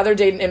 Would you rather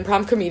date an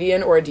improv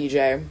comedian or a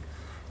DJ?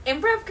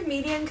 Improv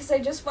comedian, because I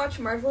just watched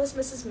Marvelous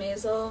Mrs.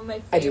 Maisel, my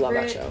favorite. I do love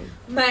that show.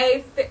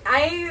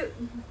 I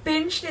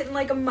binged it in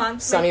like a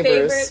month. Sonny my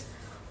favorite. Bruce.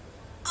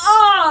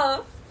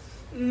 Oh!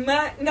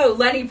 No,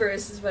 Lenny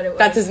Bruce is what it was.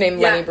 That's his name,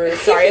 yeah. Lenny Bruce.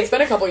 Sorry, it's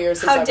been a couple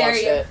years since I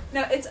watched it.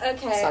 No, it's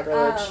okay.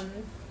 Sacrilege.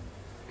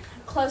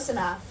 Close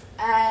enough.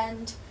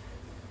 And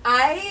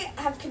I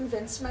have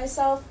convinced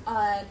myself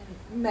on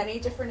many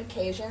different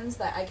occasions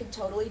that I could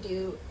totally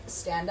do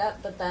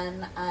stand-up, but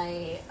then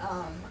I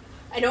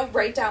don't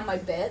write down my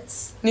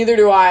bits. Neither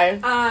do I.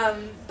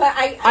 But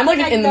I'm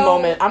like in the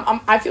moment.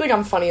 I feel like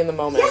I'm funny in the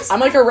moment. Yes, I'm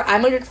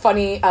like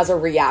funny as a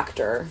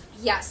reactor.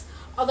 Yes.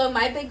 Although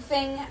my big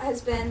thing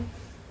has been,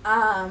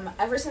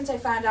 ever since I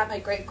found out my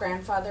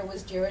great-grandfather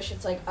was Jewish,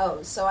 it's like,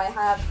 oh, so I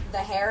have the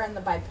hair and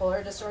the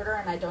bipolar disorder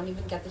and I don't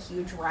even get the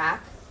huge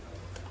rack.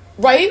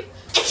 Right?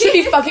 Should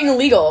be fucking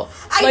illegal.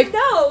 I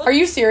know. Are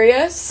you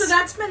serious? So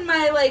that's been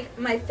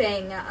my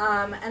thing.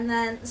 And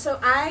then, so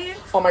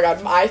oh my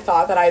god, I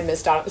thought that I had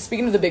missed out.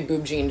 Speaking of the big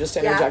boob gene, just to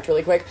interject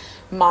really quick,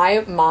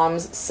 my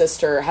mom's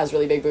sister has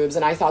really big boobs,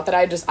 and I thought that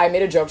I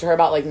made a joke to her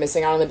about, like,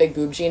 missing out on the big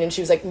boob gene, and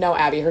she was like, no,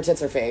 Abby, her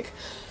tits are fake.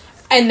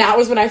 And that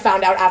was when I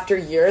found out after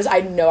years.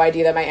 I had no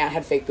idea that my aunt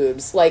had fake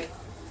boobs. Like,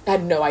 I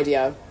had no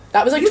idea.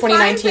 That was like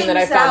 2019 that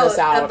I found this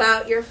out.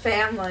 About your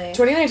family.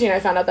 2019 I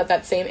found out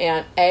that same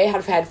aunt,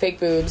 had fake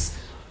boobs.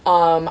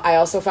 I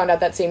also found out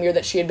that same year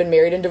that she had been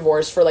married and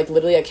divorced for, like,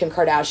 literally a Kim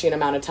Kardashian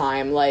amount of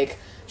time. Like,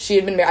 she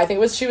had been married, I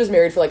think she was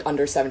married for, like,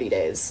 under 70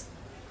 days.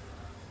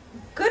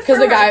 Good for her. Because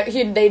the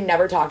guy, they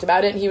never talked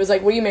about it, and he was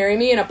like, will you marry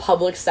me in a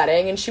public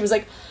setting? And she was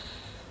like,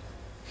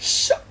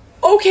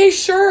 okay,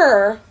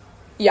 sure.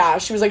 Yeah,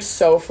 she was, like,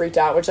 so freaked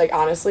out, which, like,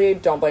 honestly,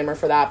 don't blame her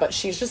for that, but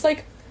she's just,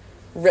 like,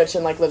 rich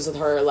and, like, lives with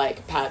her,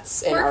 like,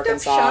 pets in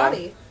Arkansas.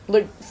 Shoddy.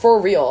 Like,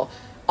 for real.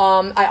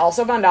 I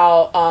also found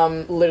out,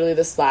 literally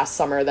this last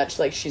summer that,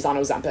 she's on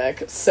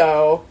Ozempic,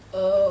 so...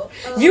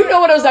 you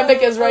know what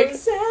Ozempic is, right?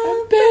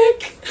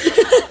 Ozempic!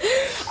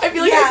 I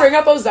feel like I bring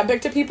up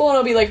Ozempic to people and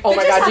I'll be like, oh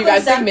my god, do you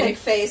guys think Mindy...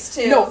 face,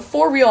 too. No,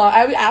 for real,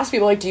 I would ask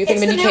people, like, do you think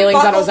Mindy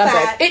Kaling's on Ozempic?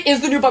 Fat. It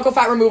is the new buccal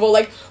fat removal.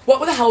 Like,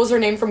 what the hell was her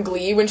name from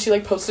Glee when she,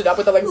 like, posted up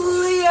with the, like,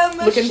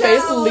 looking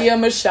face? Leah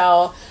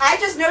Michelle. I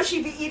just know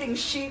she'd be eating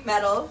sheet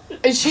metal.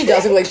 And she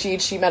does look like she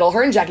eats sheet metal.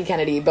 Her and Jackie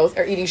Kennedy both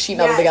are eating sheet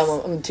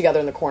metal together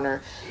in the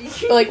corner.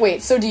 But, like,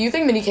 wait, so do you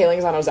think Mindy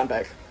Kaling's on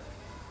Ozempic?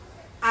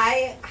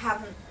 I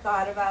haven't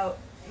thought about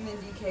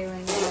Mindy Kaling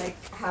in,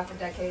 like, half a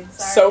decade.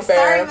 Sorry. So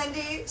fair. Sorry,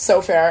 Mindy.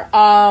 So fair.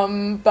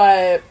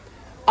 But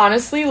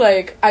honestly,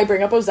 like, I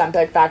bring up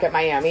Ozempic back at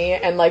Miami,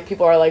 and, like,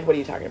 people are like, what are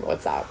you talking about?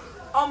 What's that?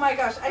 Oh my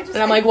gosh, And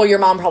I'm like, well, your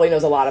mom probably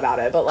knows a lot about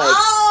it, but, like...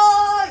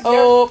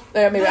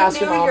 maybe ask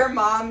your mom. Your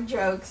mom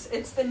jokes.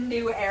 It's the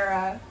new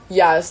era.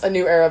 Yes, a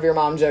new era of your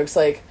mom jokes.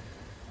 Like,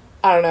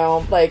 I don't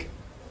know, like...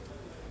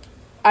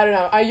 I don't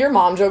know. Your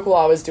mom joke will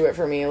always do it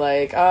for me.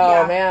 Like,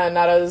 oh, man,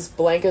 not as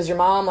blank as your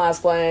mom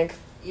last blank.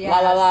 La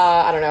la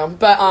la. I don't know.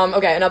 But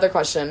okay, another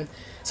question.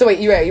 So wait,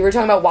 you were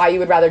talking about why you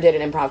would rather date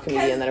an improv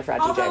comedian than a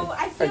frat DJ. Although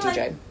I feel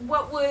like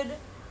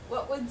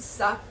what would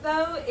suck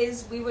though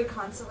is we would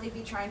constantly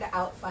be trying to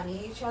out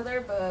funny each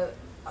other. But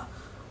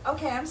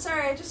okay, I'm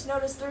sorry. I just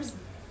noticed there's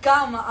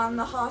gum on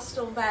the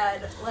hostel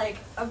bed, like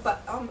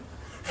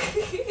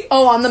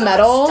oh, on the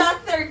metal?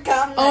 Stuck their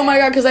gum there. Oh my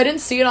god, because I didn't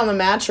see it on the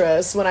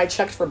mattress when I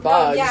checked for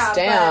bugs. No, yeah,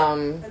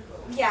 damn.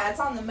 Yeah, it's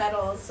on the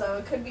metal, so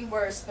it could be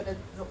worse, but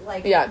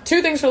Yeah,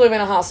 2 things for living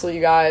in a hostel,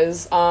 you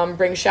guys.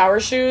 Bring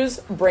shower shoes,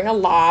 bring a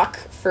lock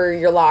for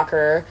your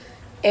locker,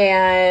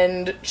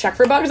 and check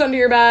for bugs under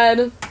your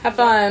bed. Have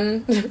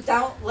fun.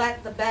 Don't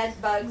let the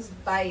bed bugs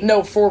bite.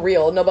 No, for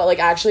real. No, but, like,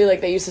 actually,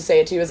 like, they used to say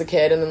it to you as a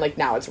kid, and then, like,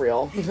 now it's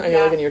real.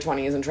 You're, like, in your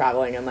 20s and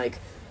traveling, and, like,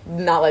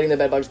 not letting the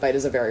bed bugs bite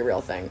is a very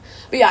real thing.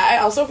 But, yeah, I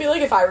also feel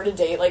like if I were to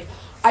date, like,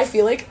 I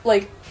feel like,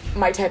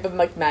 my type of,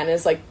 like, men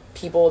is, like,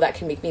 people that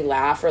can make me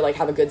laugh or, like,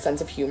 have a good sense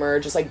of humor,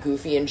 just, like,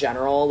 goofy in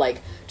general,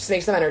 like, just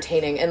makes them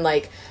entertaining, and,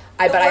 like,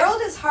 the world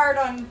is hard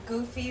on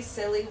goofy,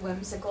 silly,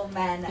 whimsical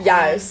men.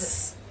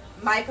 Yes.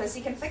 And my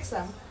pussy can fix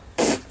them.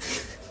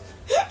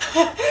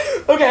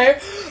 Okay.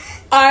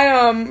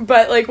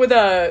 But, like, with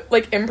a,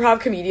 like,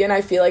 improv comedian,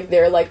 I feel like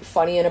they're, like,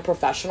 funny in a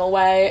professional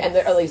way, and or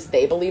at least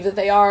they believe that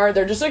they are.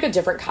 They're just, like, a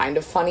different kind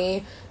of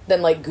funny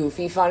than, like,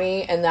 goofy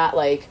funny, and that,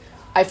 like,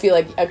 I feel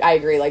like, I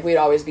agree, like, we'd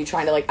always be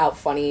trying to, like,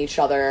 out-funny each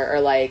other, or,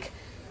 like,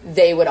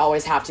 they would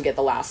always have to get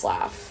the last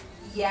laugh.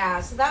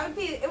 Yeah, so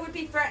it would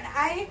be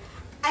threatening.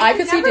 I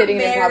could see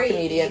dating an improv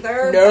comedian.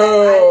 Either,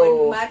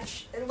 no. I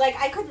would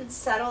I couldn't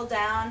settle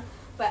down,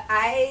 but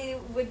I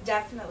would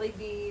definitely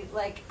be,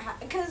 like,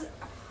 because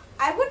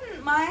I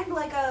wouldn't mind,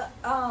 like,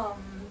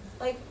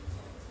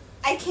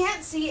 I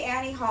can't see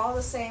Annie Hall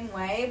the same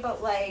way,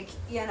 but, like,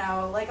 you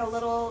know, like a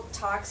little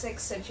toxic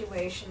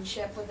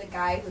situationship with a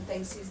guy who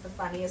thinks he's the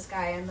funniest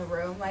guy in the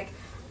room. Like,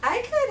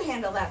 I could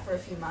handle that for a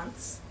few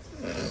months.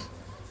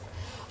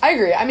 I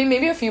agree. I mean,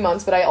 maybe a few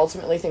months, but I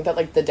ultimately think that,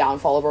 like, the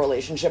downfall of a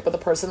relationship with a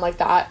person like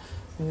that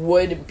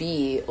would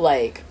be,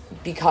 like,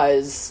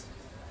 because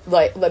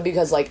they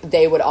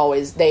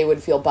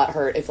would feel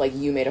butthurt if, like,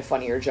 you made a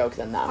funnier joke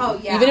than them. Oh,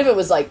 yeah. Even if it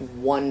was, like,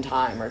 1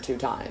 time or 2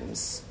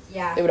 times.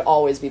 Yeah. They would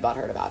always be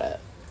butthurt about it.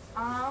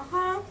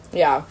 Uh-huh.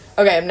 Yeah.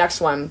 Okay, next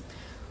one.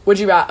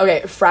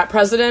 Frat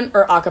president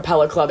or a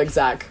cappella club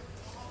exec?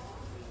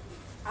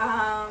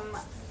 Frat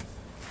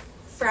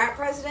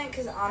president,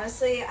 because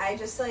honestly, I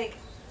just, like...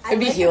 It'd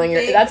be healing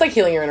that's like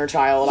healing your inner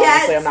child,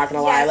 honestly, I'm not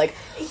gonna lie. Like,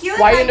 healing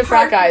why are you into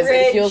frat guys?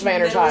 It heals my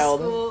inner child.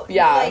 School.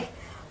 Yeah. Like,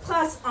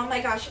 plus, oh my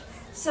gosh.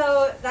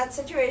 So, that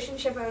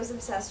situationship I was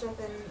obsessed with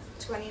in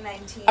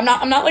 2019. I'm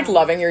not like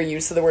loving your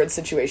use of the word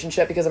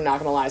situationship, because I'm not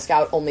gonna lie,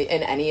 Scout, only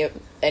in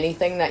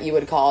anything that you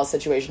would call a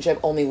situationship,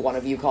 only one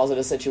of you calls it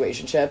a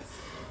situationship.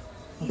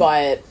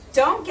 But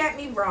don't get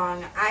me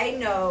wrong, I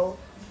know,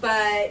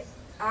 but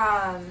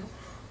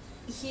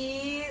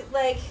he,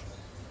 like,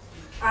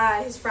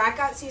 his frat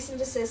got cease and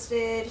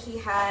desisted. He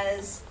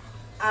has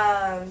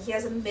a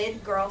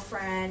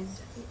mid-girlfriend.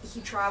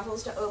 He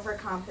travels to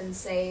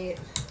overcompensate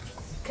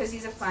because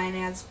he's a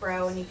finance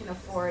bro and he can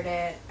afford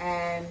it.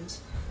 And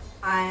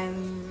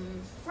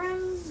I'm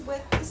friends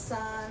with the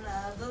son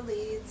of the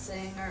lead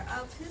singer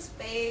of his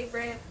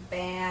favorite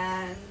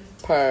band.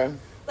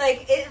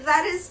 Like,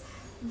 that is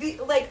the,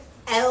 like,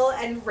 L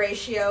and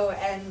ratio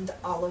and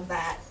all of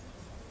that.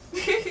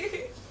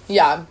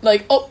 Yeah,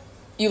 like, oh,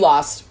 you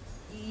lost.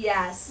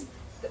 Yes.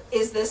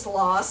 Is this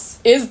loss?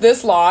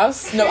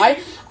 No,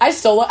 I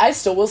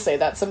still will say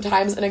that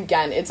sometimes, and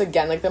it's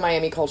like the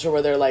Miami culture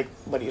where they're like,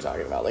 what are you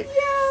talking about? Like, yeah.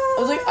 I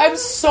was like, I'm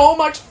so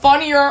much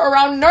funnier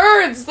around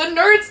nerds. The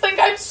nerds think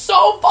I'm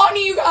so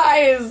funny, you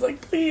guys.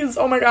 Like, please,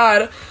 oh my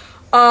god.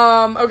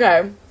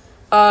 Okay.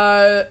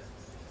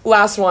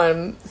 Last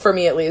one, for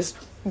me at least.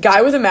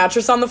 Guy with a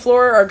mattress on the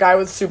floor or guy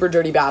with super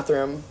dirty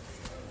bathroom?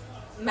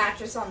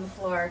 Mattress on the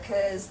floor,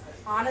 because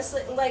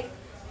honestly, like,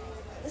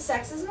 the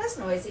sex isn't as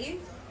noisy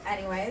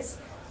anyways,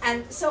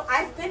 and so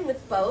I've been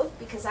with both,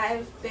 because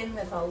I've been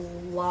with a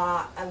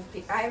lot of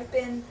people. I've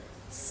been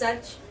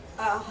such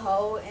a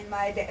hoe in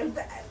my day.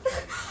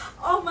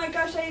 Oh my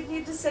gosh, I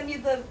need to show you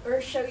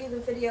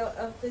the video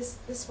of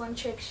this one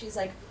chick. She's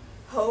like,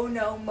 ho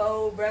no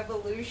mo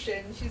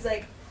revolution. She's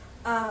like,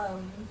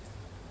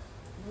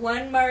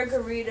 1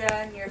 margarita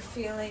and you're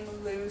feeling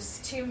loose,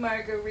 2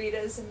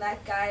 margaritas and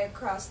that guy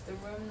across the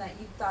room that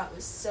you thought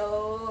was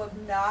so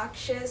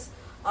obnoxious,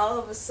 all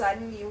of a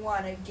sudden you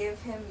want to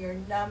give him your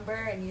number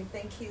and you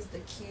think he's the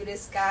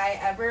cutest guy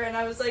ever. And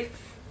I was like,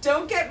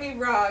 don't get me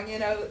wrong, you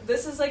know,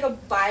 this is like a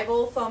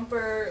Bible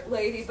thumper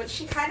lady, but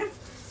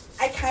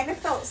I kind of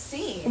felt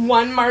seen.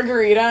 1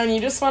 margarita and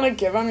you just want to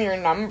give him your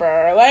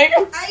number. Like,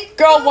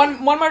 girl,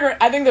 one margarita.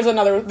 I think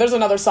there's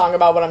another song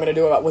about what I'm going to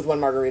do with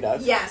 1 margarita.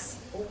 Yes,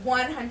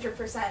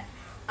 100%.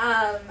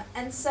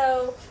 And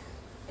so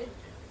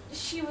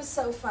she was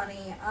so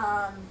funny.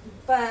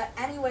 But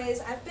anyways,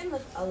 I've been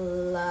with a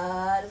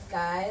lot of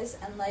guys,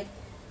 and like,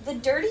 the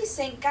dirty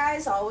sink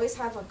guys always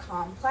have a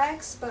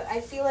complex, but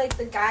I feel like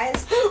the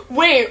guys...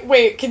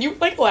 Wait, can you,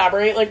 like,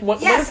 elaborate? Like,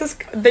 what is this?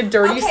 The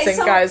dirty sink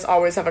guys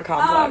always have a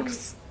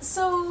complex.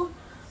 So,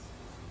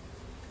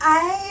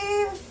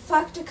 I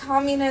fucked a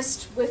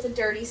communist with a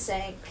dirty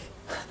sink.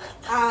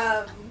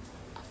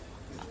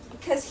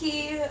 Because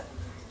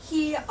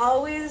he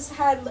always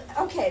had...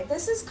 Okay,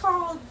 this is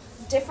called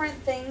different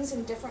things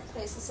in different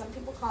places. Some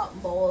people call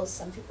it bowls,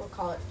 some people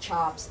call it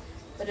chops.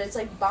 But it's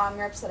like bong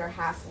rips that are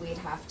half weed,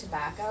 half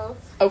tobacco.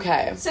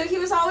 Okay. So he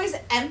was always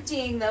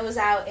emptying those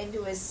out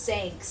into his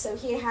sink. So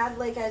he had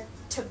like a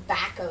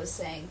tobacco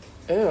sink.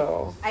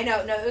 Ew. I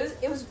know, no,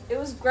 it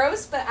was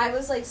gross, but I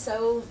was like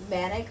so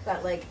manic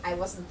that like I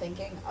wasn't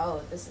thinking,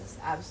 oh, this is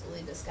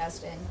absolutely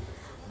disgusting.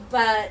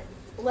 But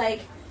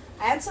like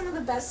I had some of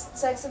the best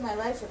sex in my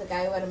life with a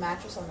guy who had a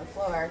mattress on the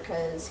floor,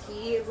 because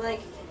he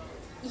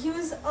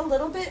was a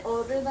little bit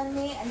older than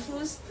me, and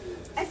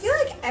I feel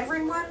like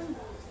everyone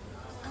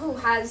who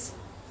has,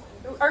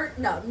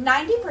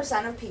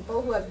 90% of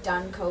people who have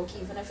done coke,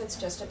 even if it's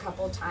just a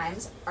couple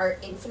times, are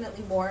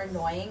infinitely more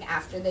annoying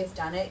after they've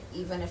done it,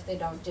 even if they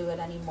don't do it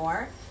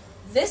anymore.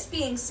 This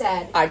being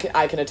said... I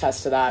can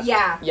attest to that.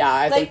 Yeah. Yeah,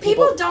 I think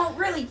people don't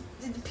really...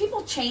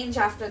 People change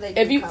after they do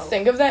coke. If you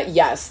think of that,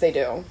 yes, they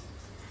do.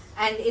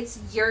 And it's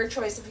your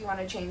choice if you want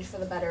to change for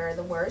the better or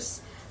the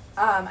worse.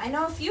 I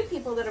know a few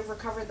people that have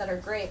recovered that are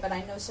great, but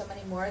I know so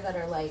many more that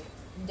are, like,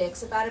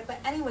 dicks about it. But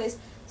anyways,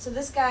 so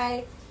this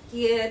guy...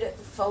 He had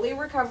fully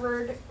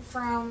recovered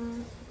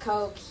from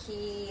coke.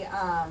 He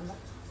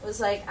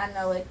was like, I don't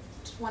know, like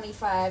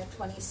 25,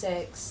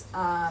 26.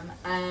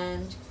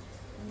 And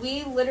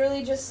we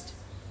literally just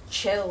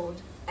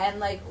chilled. And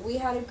like, we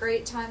had a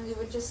great time. We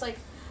would just like,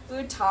 we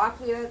would talk.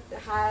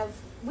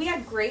 We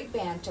had great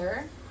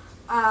banter.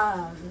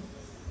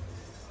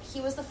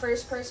 He was the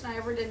first person I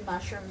ever did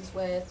mushrooms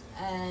with.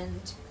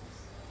 And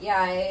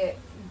yeah, I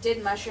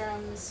did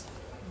mushrooms.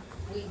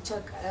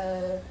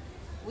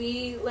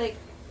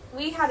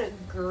 We had a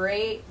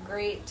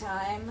great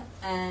time,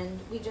 and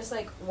we just,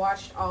 like,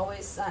 watched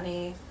Always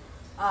Sunny,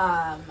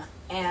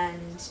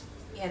 and,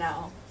 you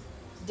know,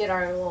 did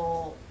our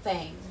little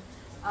thing,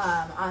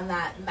 on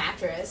that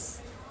mattress,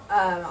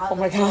 on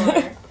the floor.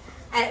 God.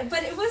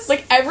 But it was...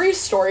 Like, every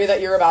story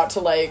that you're about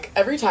to, like,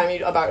 every time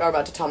are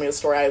about to tell me a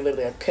story, I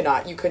literally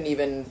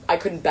I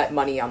couldn't bet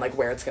money on, like,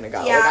 where it's gonna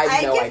go. Yeah, like, I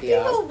have no give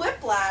idea. People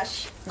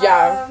whiplash.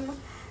 Yeah.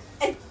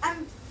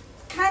 I'm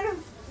kind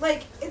of,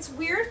 like, it's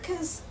weird,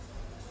 because...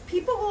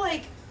 People will,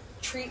 like,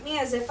 treat me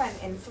as if I'm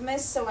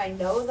infamous, so I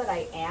know that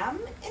I am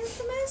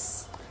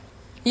infamous.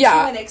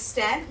 Yeah. To an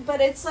extent,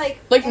 but it's, like...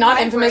 Like, not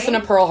infamous in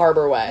a Pearl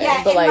Harbor way.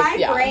 Yeah, but in like,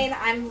 my brain,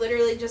 I'm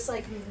literally just,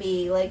 like,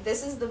 me. Like,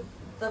 this is the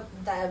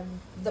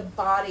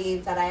body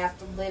that I have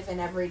to live in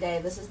every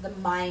day. This is the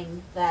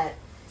mind that,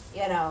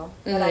 you know,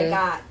 that I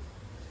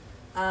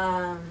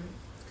got.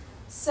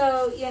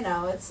 So, you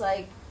know, it's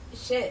like,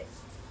 shit.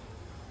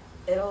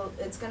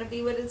 It's gonna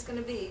be what it's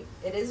gonna be.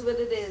 It is what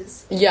it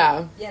is.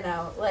 Yeah. You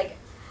know, like,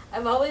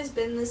 I've always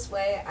been this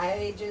way.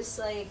 I just,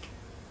 like,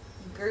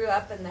 grew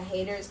up and the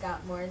haters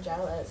got more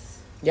jealous.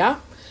 Yeah.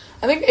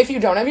 I think if you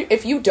don't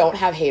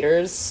have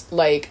haters,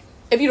 like,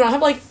 if you don't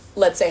have, like,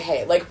 let's say,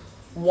 hey, like,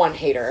 one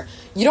hater,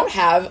 if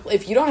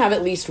you don't have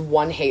at least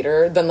one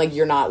hater, then, like,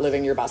 you're not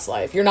living your best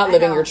life. You're not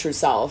living your true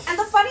self. And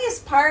the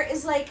funniest part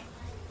is, like,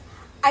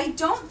 I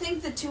don't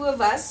think the two of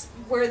us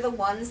were the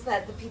ones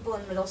that the people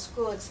in middle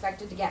school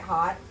expected to get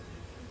hot.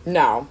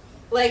 No.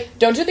 Like...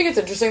 Don't you think it's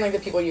interesting, like, the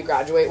people you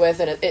graduate with?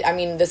 And, I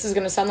mean, this is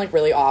going to sound, like,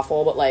 really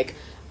awful, but, like,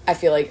 I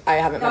feel like I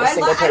haven't met a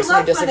single person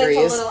who disagrees.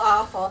 It's a little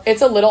awful.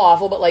 It's a little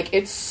awful, but, like,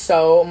 it's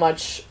so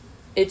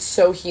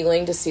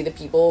healing to see the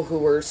people who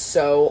were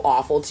so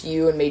awful to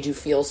you and made you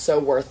feel so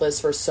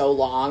worthless for so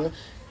long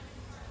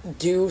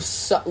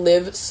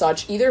live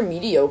such either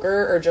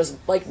mediocre or just,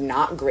 like,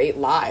 not great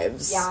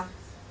lives. Yeah.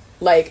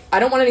 Like, I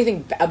don't want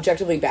anything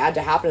objectively bad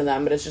to happen to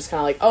them, but it's just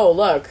kind of like, oh,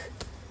 look.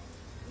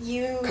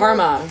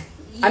 Karma.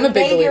 I'm a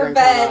big believer in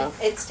karma.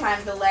 It's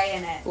time to lay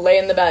in it. Lay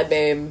in the bed,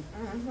 babe.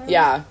 Mm-hmm.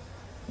 Yeah.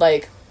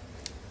 Like,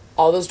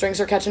 all those drinks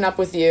are catching up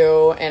with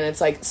you, and it's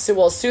like,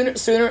 soon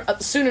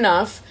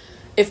enough,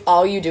 if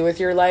all you do with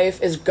your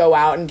life is go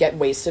out and get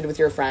wasted with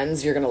your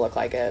friends, you're gonna look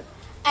like it.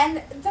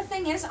 And the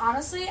thing is,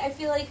 honestly, I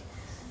feel like,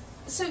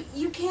 so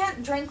you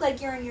can't drink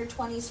like you're in your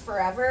 20s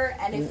forever,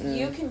 and if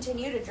you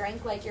continue to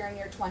drink like you're in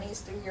your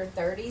 20s through your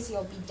 30s,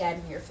 you'll be dead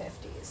in your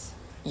 50s.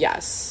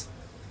 Yes.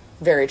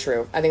 Very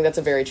true. I think that's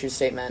a very true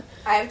statement.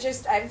 I've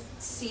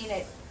seen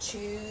it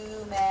too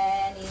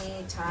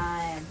many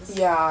times.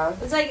 Yeah.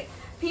 It's like,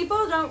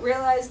 people don't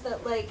realize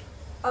that, like,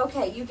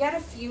 okay, you get a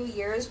few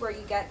years where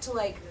you get to,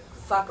 like,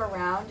 fuck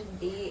around and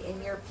be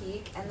in your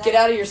peak, and then... Get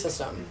out of your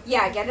system.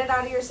 Yeah, get it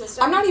out of your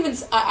system.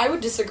 I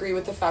would disagree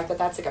with the fact that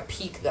that's, like, a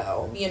peak,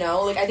 though, you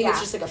know? Like, I think it's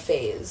just, like, a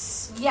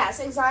phase. Yes,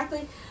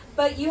 exactly.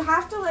 But you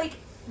have to, like,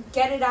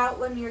 get it out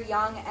when you're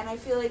young, and I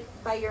feel like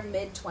by your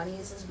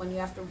mid-20s is when you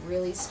have to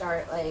really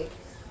start, like,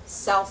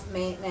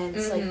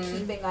 self-maintenance, like,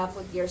 keeping up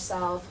with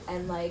yourself,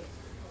 and, like,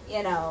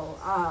 you know,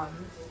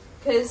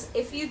 because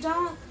if you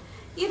don't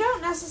you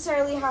don't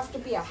necessarily have to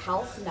be a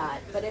health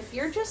nut, but if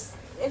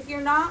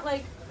you're not,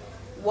 like,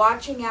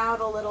 watching out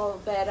a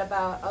little bit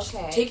about,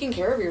 okay. Just taking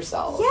care of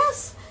yourself.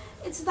 Yes,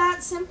 it's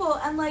that simple.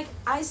 And, like,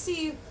 I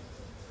see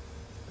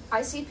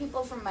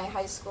people from my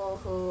high school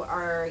who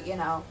are,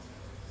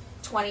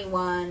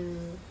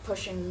 21,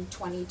 pushing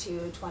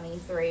 22,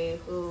 23,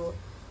 who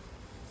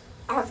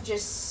have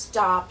just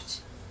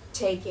stopped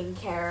taking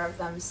care of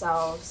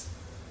themselves.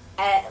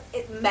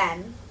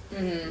 Men.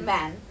 Mm-hmm.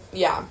 Men.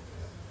 Yeah.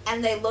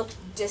 And they look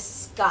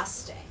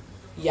disgusting.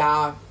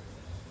 Yeah.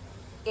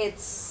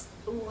 It's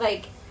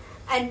like,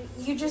 and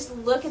you just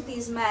look at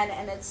these men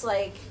and it's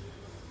like,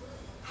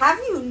 have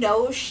you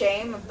no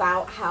shame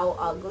about how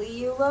ugly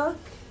you look?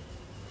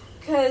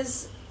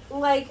 Because,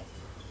 like,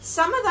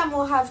 some of them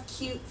will have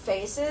cute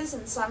faces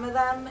and some of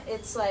them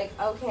it's like,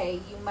 okay,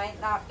 you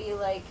might not be,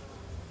 like,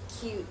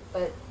 cute,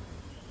 but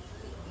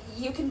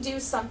you can do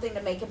something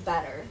to make it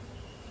better.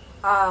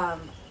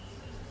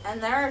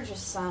 And there are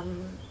just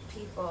some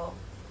people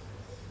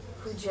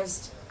who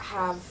just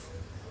have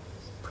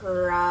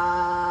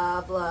problems.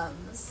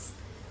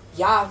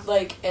 Yeah,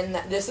 like, and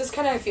this is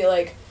kind of, I feel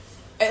like,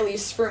 at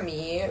least for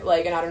me,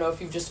 like, and I don't know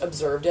if you've just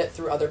observed it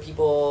through other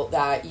people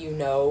that you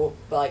know,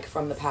 like,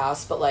 from the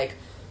past, but, like,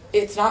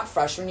 it's not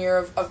freshman year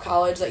of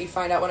college that you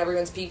find out when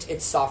everyone's peaked,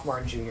 it's sophomore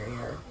and junior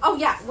year. Oh,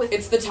 yeah.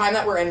 It's the time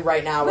that we're in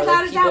right now where,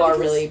 like, people are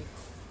really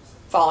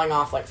falling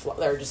off, like,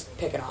 they're just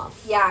picking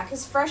off. Yeah,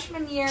 because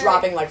freshman year...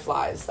 Dropping like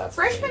flies, that's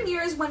freshman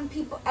year is when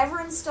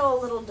everyone's still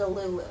a little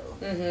delulu.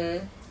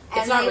 Mm-hmm.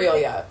 It's not real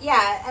yet.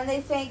 Yeah, and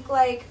they think,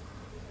 like,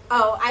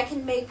 oh,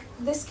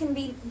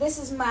 this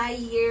is my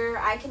year,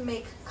 I can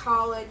make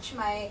college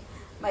my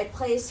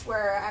place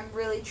where I'm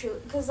really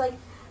true... Because, like,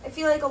 I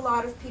feel like a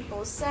lot of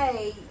people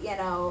say,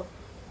 oh,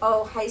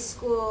 high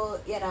school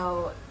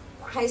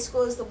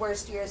is the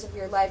worst years of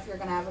your life, you're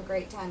going to have a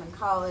great time in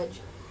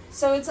college.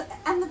 So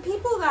and the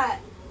people that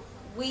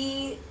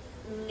we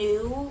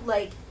knew,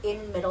 like,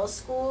 in middle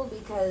school,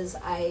 because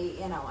I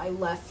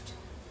left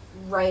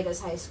right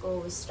as high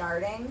school was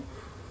starting.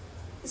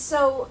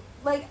 So,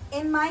 like,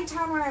 in my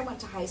town where I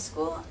went to high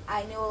school,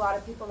 I knew a lot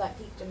of people that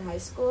peaked in high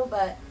school,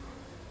 but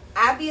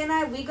Abby and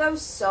I, we go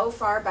so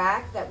far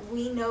back that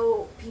we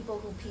know people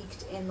who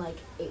peaked in, like,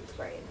 8th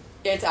grade.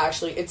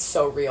 It's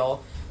so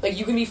real. Like,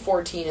 you can be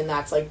 14 and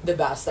that's, like, the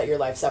best that your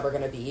life's ever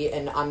going to be,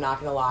 and I'm not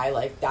going to lie,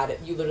 like,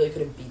 that, you literally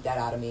couldn't beat that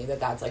out of me,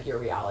 that's, like, your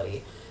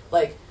reality.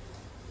 Like,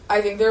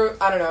 I think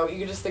I don't know, you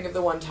could just think of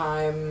the one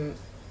time,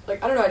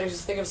 like, I don't know, I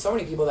just think of so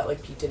many people that,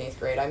 like, peaked in 8th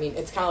grade. I mean,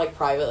 it's kind of, like,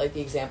 private, like,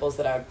 the examples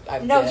that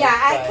I've No,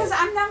 yeah, because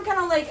I'm not going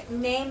to, like,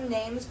 name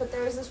names, but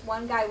there was this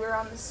one guy, we were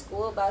on the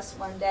school bus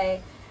one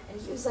day, and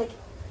he was like,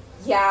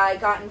 yeah, I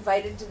got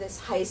invited to this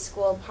high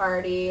school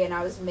party, and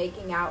I was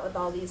making out with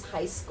all these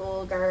high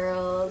school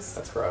girls.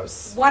 That's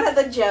gross. One of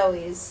the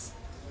Joeys.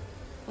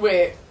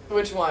 Wait,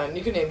 which one?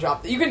 You can name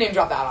drop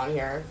that on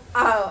here.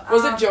 Oh,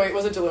 was it Joey?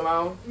 Was it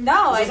Delumo?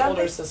 No, was his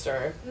older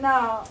sister.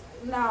 No,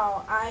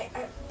 I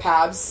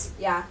Pabs.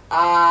 Yeah.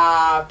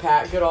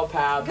 Good old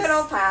Pabs. Good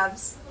old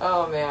Pabs.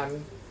 Oh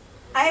man.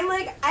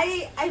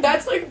 I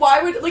That's like,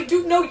 why would, like,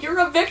 dude, no, you're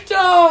a victim!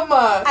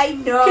 I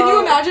know. Can you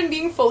imagine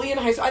being fully in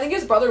high school? I think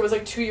his brother was,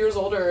 like, 2 years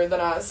older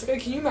than us.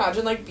 Like, can you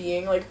imagine, like,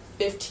 being, like,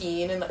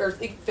 15, or,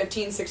 like,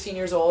 15, 16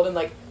 years old and,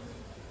 like,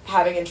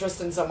 having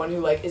interest in someone who,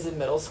 like, is in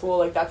middle school?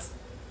 Like, that's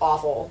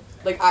awful.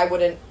 Like, I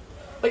wouldn't,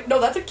 like,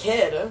 no, that's a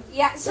kid.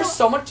 Yeah, There's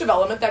so much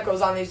development that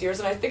goes on these years,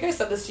 and I think I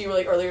said this to you,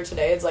 like, earlier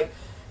today. It's, like,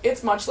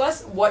 it's much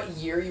less what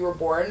year you were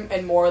born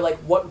and more, like,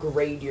 what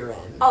grade you're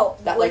in. Oh,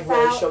 that, like,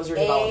 really shows your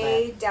development.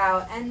 A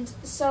doubt. And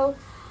so,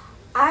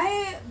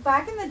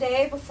 back in the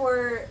day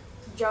before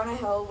Jonah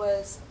Hill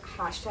was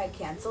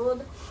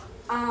 #canceled,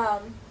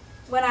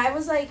 when I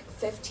was, like,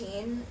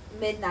 15,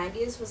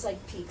 mid-90s was,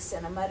 like, peak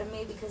cinema to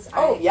me because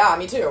Oh, yeah,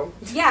 me too.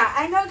 Yeah,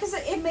 I know, because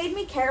it made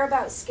me care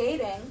about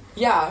skating.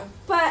 Yeah.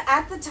 But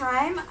at the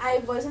time, I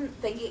wasn't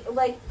thinking,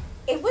 like,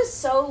 it was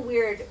so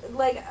weird.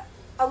 Like,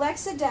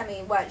 Alexa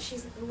Demi,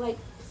 she's, like,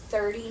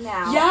 30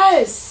 now.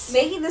 Yes!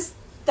 Making this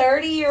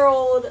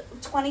 30-year-old,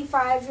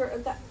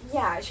 25-year-old,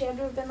 yeah, she had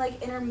to have been,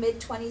 like, in her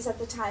mid-20s at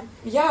the time.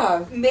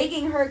 Yeah.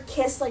 Making her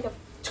kiss, like, a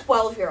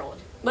 12-year-old.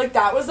 Like,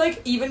 that was,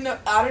 like,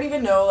 I don't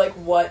even know, like,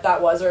 what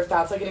that was or if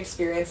that's, like, an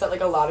experience that,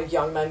 like, a lot of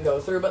young men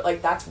go through, but,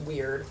 like, that's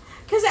weird.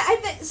 Because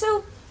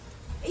so,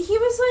 he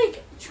was,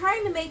 like,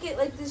 trying to make it,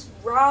 like, this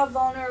raw,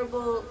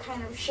 vulnerable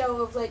kind of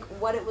show of, like,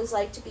 what it was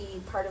like to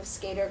be part of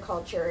skater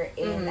culture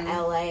in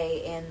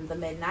LA in the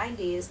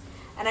mid-90s.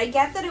 And I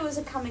get that it was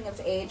a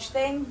coming-of-age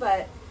thing,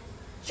 but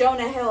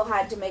Jonah Hill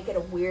had to make it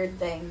a weird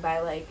thing by,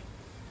 like,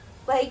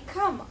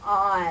 come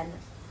on.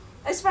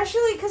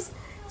 Especially because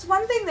it's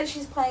one thing that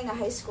she's playing a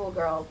high school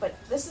girl, but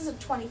this is a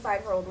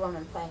 25-year-old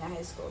woman playing a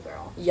high school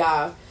girl.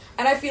 Yeah.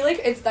 And I feel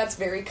like that's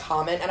very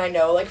common, and I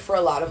know, like, for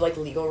a lot of, like,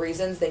 legal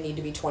reasons, they need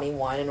to be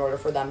 21 in order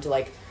for them to,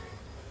 like,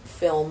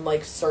 film,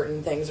 like,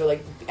 certain things or,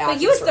 like, act. But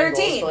he was in certain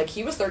 13. roles. But, like,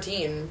 he was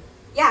 13.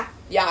 Yeah.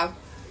 Yeah.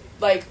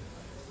 Like,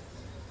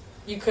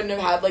 you couldn't have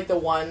had, like, the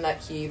one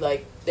that he,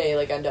 like, they,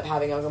 like, end up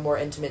having, like, a more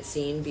intimate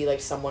scene be,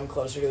 like, someone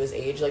closer to his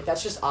age. Like,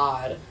 that's just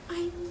odd.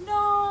 I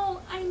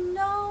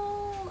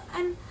know,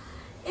 and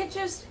it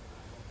just,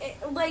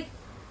 like,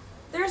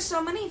 there's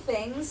so many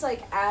things,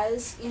 like,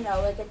 as, you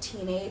know, like, a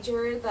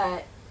teenager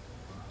that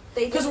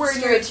they because when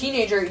you're a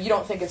teenager, you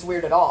don't think it's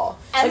weird at all.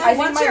 And like, then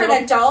once you're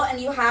an adult and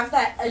you have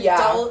that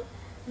adult,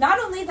 not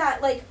only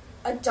that, like,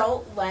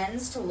 adult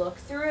lens to look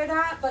through it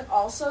at, but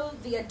also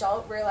the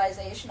adult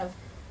realization of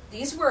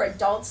these were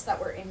adults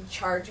that were in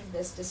charge of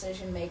this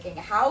decision making.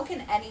 How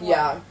can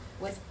anyone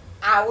with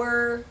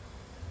our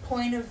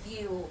point of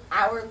view,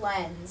 our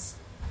lens,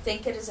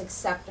 think it is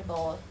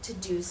acceptable to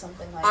do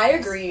something like this? I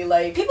agree.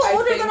 Like, people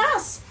older than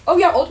us. Oh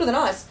yeah, older than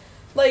us.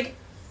 Like,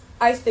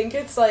 I think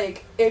it's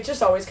like, it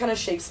just always kind of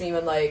shakes me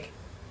when, like,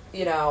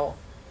 you know,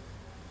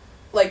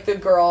 like the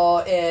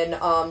girl in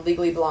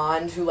Legally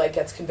Blonde who, like,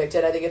 gets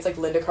convicted. I think it's like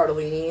Linda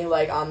Cardellini,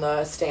 like, on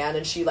the stand,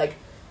 and she, like,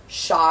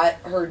 shot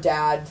her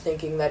dad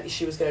thinking that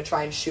she was going to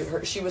try and shoot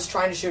her. She was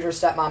trying to shoot her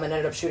stepmom and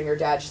ended up shooting her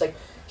dad. She's like,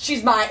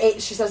 she's my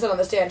age. She says it on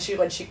the stand.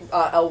 When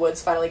Elle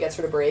Woods finally gets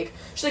her to break,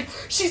 she's like,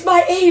 she's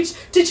my age.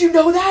 Did you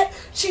know that?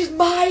 She's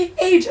my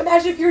age.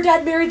 Imagine if your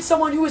dad married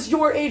someone who was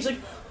your age. Like,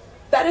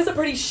 that is a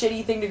pretty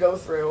shitty thing to go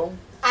through.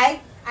 I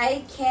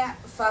can't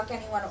fuck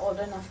anyone old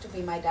enough to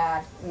be my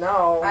dad.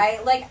 No.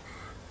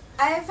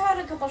 I've had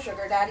a couple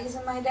sugar daddies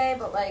in my day,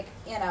 but, like,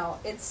 you know,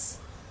 it's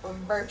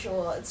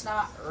virtual. It's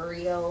not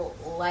real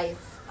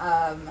life.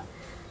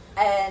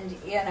 And,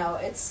 you know,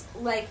 it's,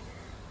 like,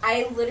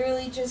 I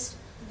literally just,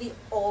 the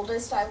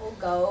oldest I will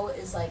go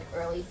is, like,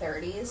 early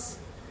 30s.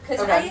 Because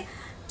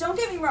don't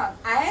get me wrong,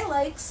 I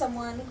like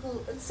someone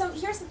who, so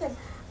here's the thing,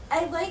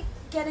 I like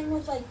getting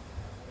with, like,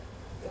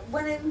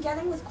 when I'm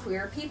getting with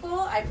queer people,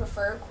 I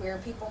prefer queer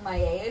people my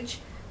age,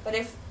 but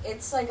if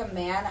it's, like, a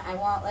man, I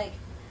want, like,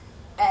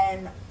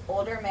 an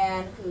older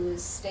man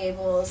who's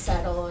stable,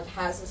 settled,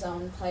 has his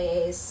own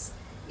place,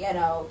 you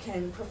know,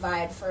 can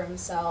provide for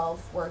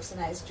himself, works a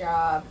nice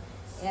job,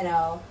 you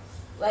know,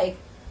 like,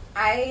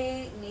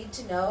 I need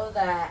to know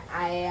that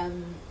I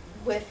am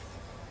with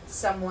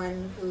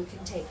someone who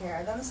can take care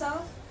of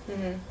themselves.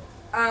 Mm-hmm.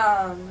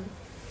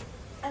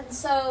 And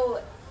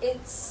so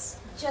it's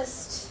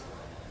just,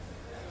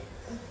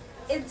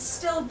 it's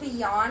still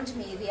beyond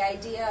me, the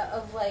idea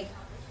of, like,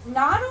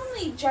 not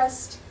only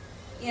just,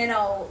 you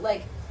know,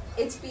 like,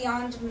 it's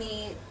beyond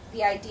me,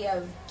 the idea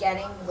of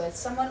getting with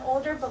someone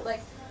older, but,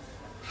 like,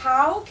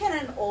 how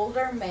can an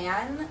older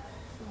man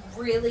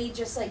really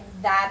just, like,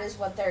 that is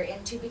what they're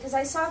into? Because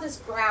I saw this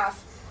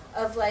graph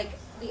of, like,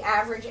 the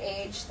average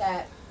age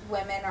that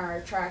women are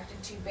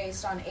attracted to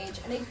based on age,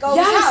 and it goes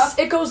up. Yes,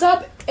 it goes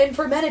up, and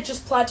for men it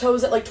just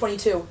plateaus at, like,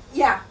 22.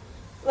 Yeah,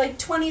 like,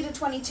 20 to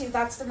 22,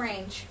 that's the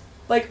range.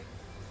 Like,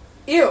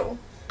 ew.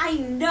 I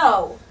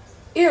know.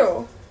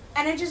 Ew.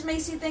 And it just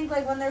makes you think,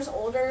 like, when there's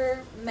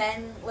older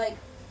men, like,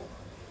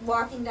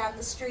 walking down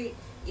the street,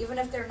 even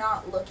if they're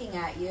not looking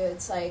at you,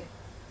 it's like,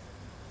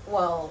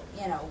 well,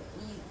 you know,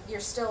 you're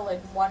still,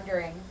 like,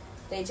 wondering.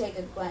 They take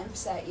a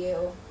glimpse at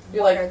you.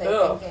 You're what like, are they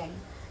ugh. thinking?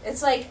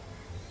 It's like,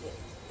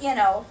 you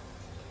know,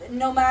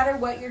 no matter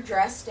what you're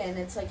dressed in,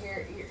 it's like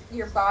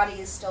your body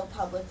is still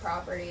public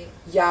property.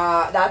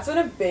 Yeah, that's been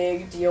a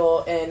big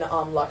deal in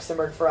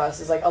Luxembourg for us.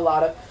 Is, like, a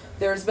lot of,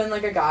 there's been,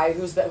 like, a guy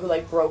who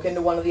like broke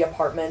into one of the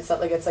apartments that,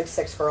 like, it's like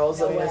 6 girls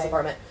living in his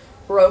apartment.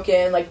 Broke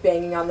in, like,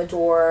 banging on the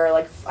door,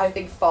 like, I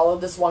think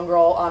followed this one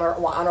girl on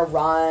a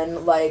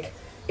run. Like,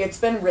 it's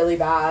been really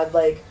bad.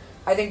 Like,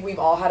 I think we've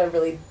all had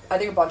I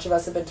think a bunch of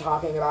us have been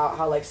talking about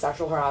how, like,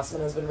 sexual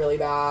harassment has been really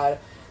bad.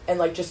 And,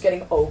 like, just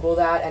getting ogled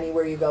at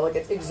anywhere you go, like,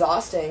 it's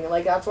exhausting.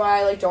 Like, that's why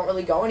I, like, don't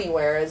really go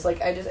anywhere. It's,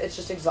 like, it's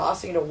just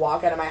exhausting to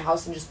walk out of my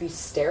house and just be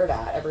stared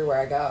at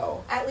everywhere I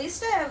go. At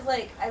least I have,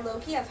 like, I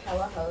low-key have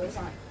hella hoes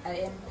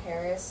in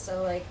Paris,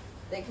 so, like,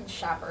 they can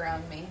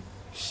chaperone me.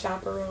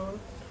 Chaperone?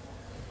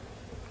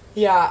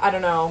 Yeah, I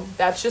don't know.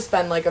 That's just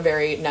been, like, a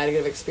very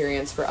negative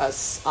experience for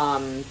us.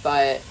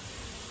 But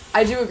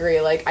I do agree.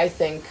 Like, I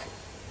think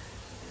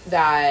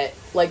that,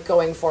 like,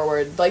 going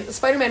forward, like,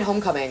 Spider-Man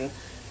Homecoming,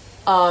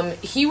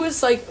 he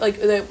was, like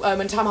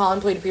when Tom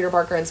Holland played Peter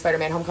Parker in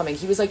Spider-Man Homecoming,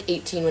 he was, like,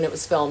 18 when it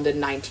was filmed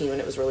and 19 when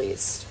it was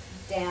released.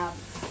 Damn.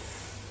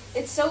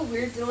 It's so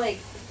weird to, like,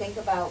 think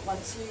about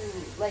once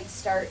you, like,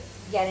 start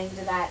getting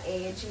to that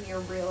age and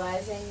you're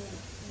realizing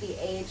the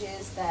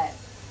ages that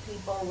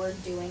people were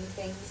doing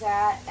things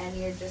at, and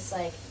you're just,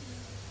 like,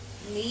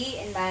 me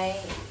in my,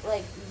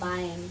 like,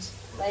 mind.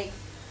 Like,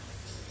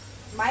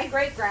 my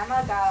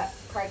great-grandma got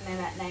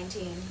pregnant at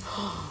 19.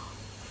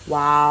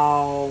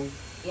 Wow.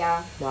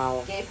 Yeah.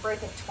 Wow. Gave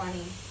birth at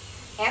 20.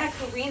 Anna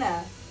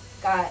Karina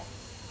got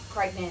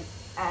pregnant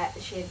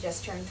she had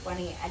just turned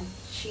 20, and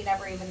she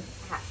never even,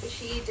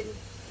 she didn't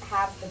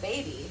have the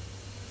baby.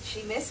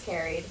 She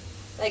miscarried.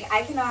 Like,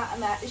 I cannot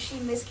imagine, she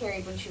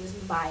miscarried when she was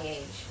my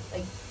age.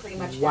 Like, pretty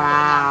much.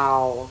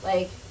 Wow.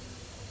 Like,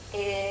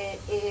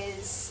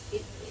 it's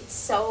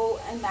so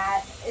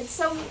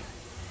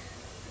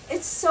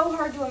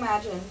hard to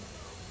imagine.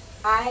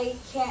 I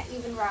can't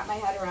even wrap my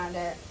head around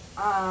it.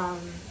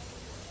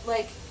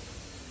 Like,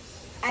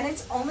 And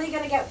it's only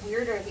gonna get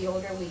weirder the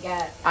older we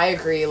get. I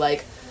agree.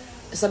 Like,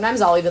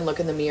 sometimes I'll even look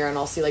in the mirror and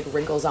I'll see, like,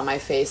 wrinkles on my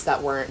face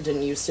that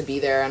didn't used to be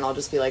there, and I'll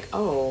just be like,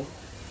 oh,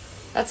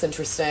 that's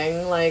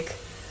interesting. Like,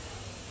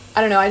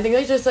 I don't know. I think,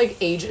 like, just, like,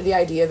 the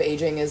idea of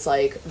aging is,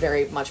 like,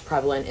 very much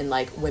prevalent in,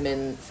 like,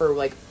 women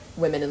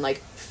and, like,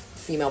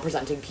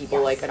 female-presenting people,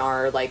 yes. like, in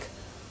our, like,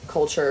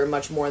 culture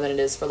much more than it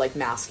is for, like,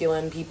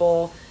 masculine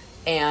people.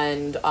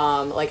 And,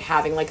 like,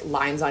 having, like,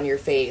 lines on your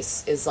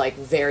face is, like,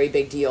 very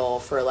big deal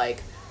for,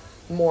 like,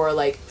 more,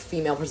 like,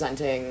 female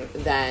presenting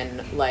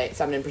than, like,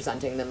 feminine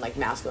presenting than, like,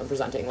 masculine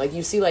presenting. Like,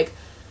 you see, like,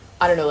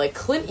 I don't know, like,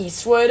 Clint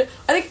Eastwood.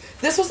 I think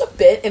this was a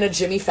bit in a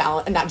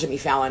John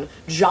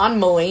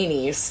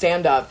Mulaney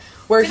stand-up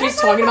where he's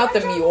talking about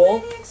the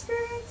mule.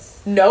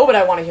 No, but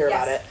I want to hear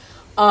about it.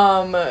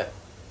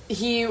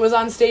 He was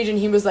on stage and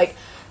he was like,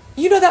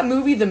 you know that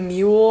movie, The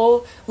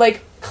Mule?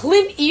 Like,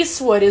 Clint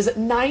Eastwood is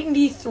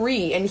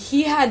 93 and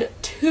he had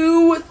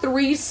 2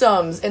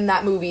 threesomes in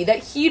that movie that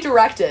he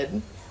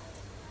directed.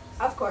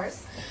 Of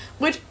course.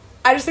 Which,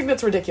 I just think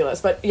that's ridiculous.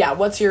 But, yeah,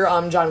 what's your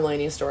John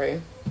Mulaney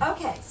story?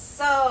 Okay,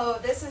 so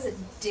this is a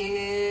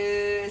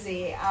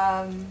doozy.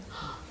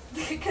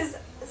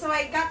 So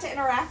I got to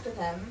interact with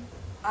him.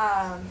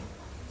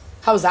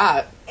 How's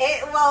that?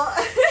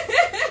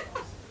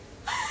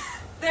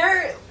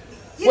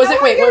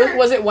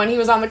 Was it when he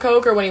was on the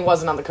coke or when he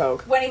wasn't on the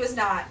coke? When he was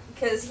not.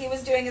 Because he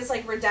was doing his,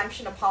 like,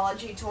 redemption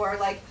apology tour,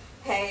 like,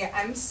 hey,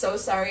 I'm so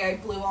sorry I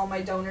blew all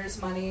my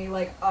donors' money,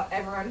 like,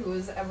 everyone who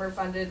has ever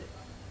funded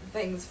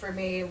things for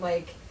me,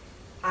 like,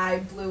 I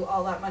blew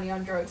all that money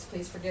on drugs,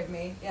 please forgive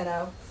me, you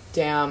know?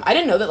 Damn. I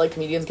didn't know that, like,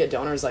 comedians get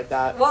donors like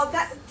that. Well,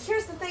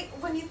 here's the thing,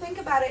 when you think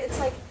about it, it's,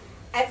 like,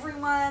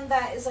 everyone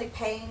that is, like,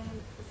 paying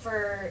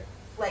for,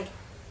 like,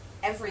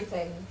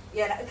 everything,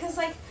 you know? Because,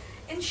 like,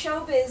 in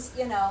showbiz,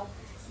 you know,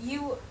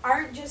 you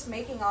aren't just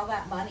making all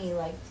that money,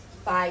 like,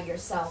 by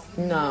yourself.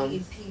 You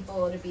need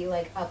people to be,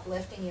 like,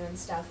 uplifting you and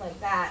stuff like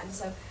that. And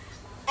so,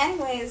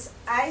 anyways,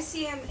 I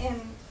see him in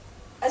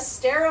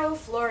Estero,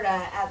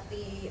 Florida at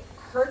the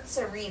Hertz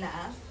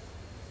Arena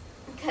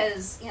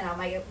because, you know,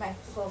 my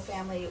whole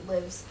family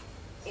lives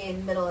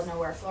in middle of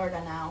nowhere,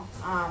 Florida now.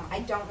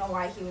 I don't know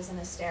why he was in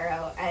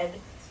Estero. And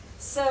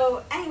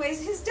so,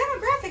 anyways, his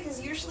demographic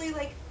is usually,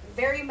 like,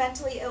 very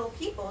mentally ill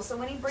people. So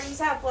when he brings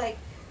up, like,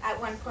 at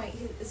one point,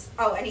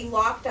 and he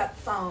locked up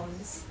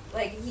phones.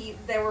 Like,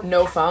 there were...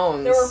 No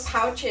phones. There were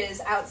pouches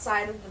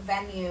outside of the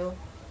venue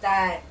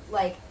that,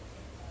 like,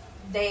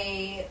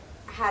 they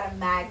had a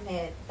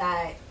magnet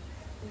that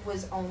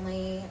was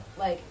only,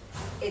 like,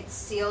 it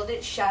sealed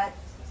it shut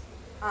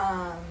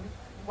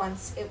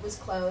once it was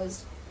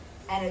closed,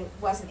 and it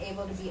wasn't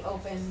able to be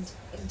opened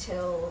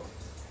until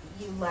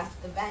you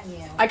left the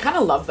venue. I kind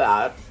of love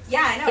that.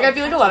 Yeah, I know. Like, I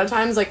feel like a lot of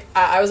times, like,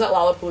 I was at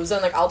Lollapalooza,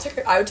 and, like,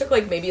 I took,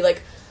 like, maybe,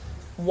 like,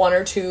 1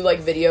 or 2,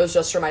 like, videos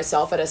just for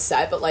myself at a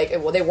set, but, like,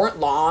 they weren't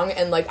long,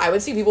 and, like, I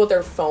would see people with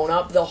their phone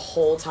up the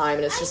whole time,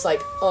 and it's just,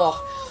 like, ugh.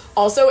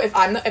 Also, if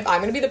I'm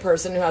gonna be the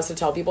person who has to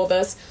tell people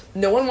this,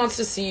 no one wants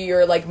to see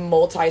your, like,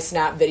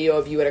 multi-snap video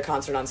of you at a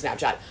concert on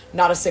Snapchat.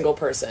 Not a single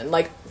person.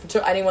 Like,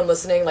 to anyone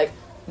listening, like,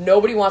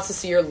 nobody wants to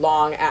see you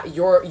going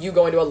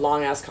to a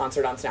long-ass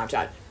concert on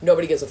Snapchat.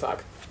 Nobody gives a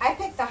fuck. I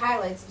picked the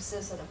highlights of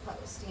SZA to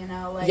post, you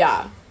know? Like,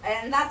 yeah.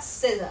 And that's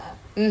SZA.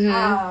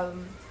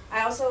 Mm-hmm.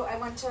 I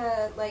went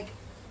to, like,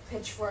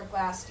 Pitchfork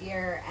last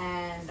year,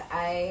 and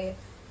I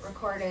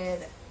recorded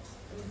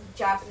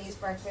Japanese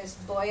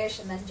Breakfast, Boyish,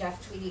 and then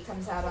Jeff Tweedy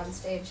comes out on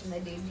stage and they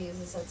do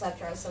Jesus,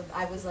 etc. So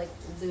I was, like,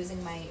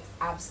 losing my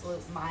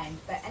absolute mind.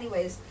 But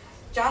anyways,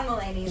 John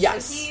Mulaney.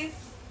 Yes. So he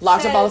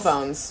locked up all the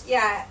phones.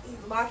 Yeah, he's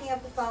locking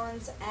up the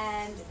phones,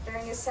 and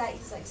during his set,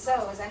 he's like,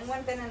 so, has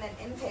anyone been in an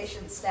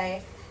inpatient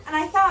stay? And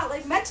I thought,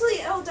 like,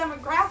 mentally ill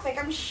demographic,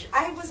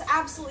 I was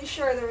absolutely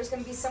sure there was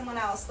going to be someone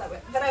else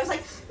but I was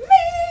like, me.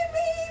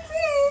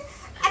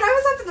 And I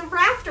was up in the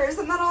rafters,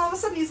 and then all of a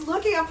sudden he's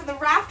looking up in the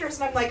rafters,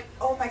 and I'm like,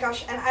 oh my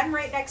gosh. And I'm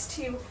right next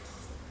to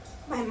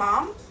my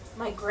mom,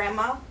 my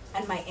grandma,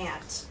 and my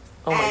aunt.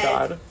 Oh my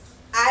God.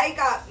 I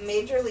got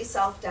majorly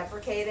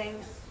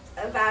self-deprecating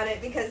about it,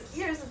 because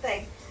here's the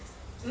thing.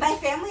 My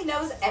family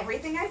knows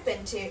everything I've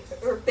been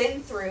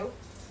through,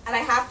 and I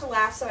have to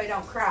laugh so I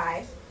don't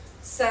cry.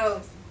 So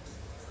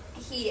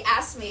he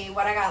asked me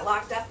what I got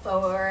locked up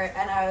for,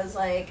 and I was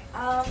like,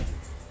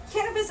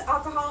 cannabis,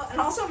 alcohol,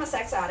 and also I'm a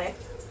sex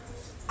addict.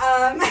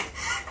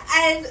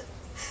 And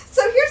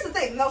so here's the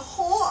thing, the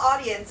whole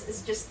audience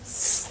is just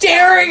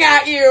staring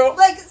at you.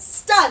 Like,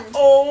 stunned.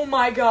 Oh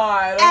my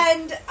God.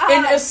 And,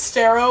 in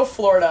Estero,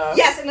 Florida.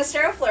 Yes, in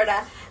Estero,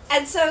 Florida.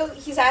 And so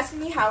he's asking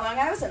me how long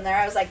I was in there.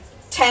 I was like,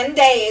 10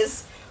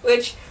 days,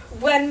 which,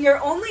 when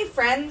your only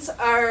friends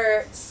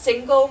are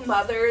single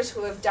mothers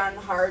who have done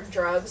hard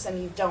drugs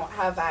and you don't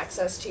have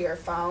access to your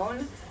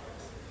phone,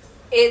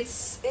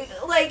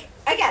 like,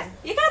 again,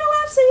 you gotta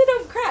laugh so you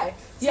don't cry.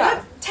 So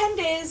yeah. 10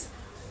 days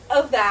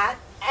of that,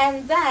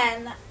 and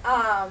then,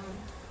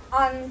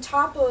 on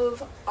top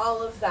of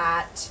all of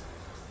that,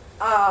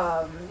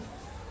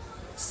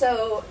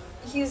 so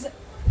he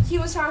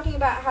was talking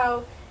about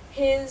how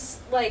his,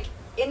 like,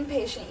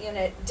 inpatient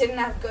unit didn't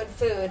have good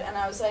food, and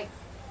I was like,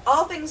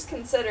 all things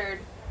considered,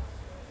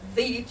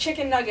 the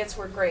chicken nuggets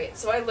were great.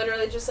 So I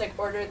literally just, like,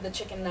 ordered the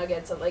chicken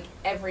nuggets at, like,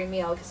 every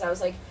meal, because I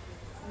was like,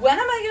 when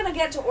am I going to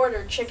get to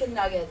order chicken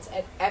nuggets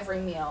at every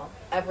meal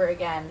ever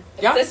again?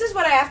 If this is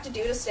what I have to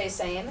do to stay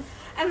sane.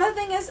 And the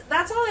thing is,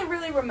 that's all I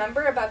really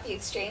remember about the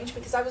exchange,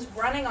 because I was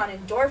running on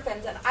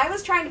endorphins, and I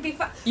was trying to be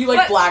fun. You,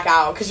 like, black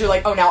out, because you're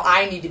like, oh, now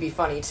I need to be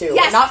funny, too.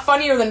 Yes. Like, not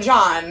funnier than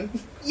John.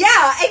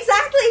 Yeah,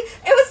 exactly.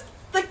 It was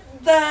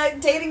the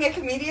dating a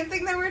comedian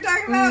thing that we were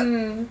talking about.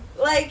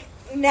 Like,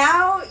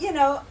 now, you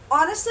know,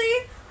 honestly,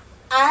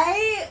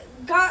 I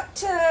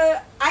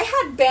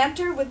had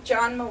banter with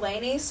John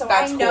Mulaney, so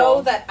that's I know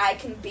cool. that I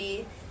can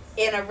be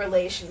in a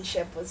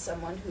relationship with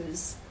someone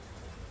who's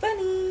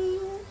funny.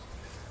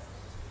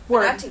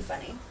 Word. Not too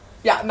funny.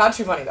 Yeah, not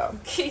too funny, though.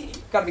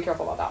 Gotta be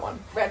careful about that one.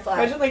 Red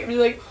flag. Imagine,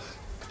 like,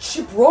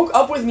 she broke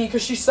up with me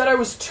because she said I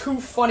was too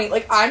funny.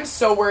 Like, I'm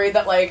so worried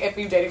that, like, if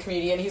you date a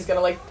comedian, he's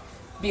gonna, like,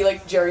 be,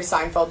 like, Jerry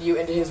Seinfeld you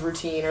into his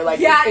routine, or,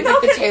 like, it's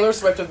like the Taylor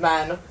Swift of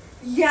men.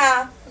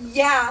 Yeah.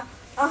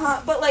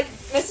 But, like,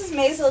 Mrs.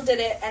 Maisel did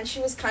it, and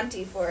she was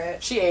cunty for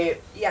it. She ate.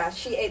 Yeah,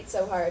 she ate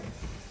so hard.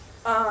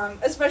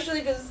 Especially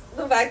because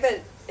the fact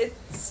that it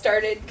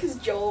started because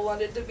Joel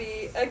wanted to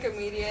be a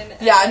comedian.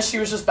 And she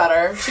was just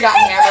better. She got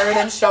hammered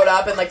and showed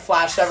up and, like,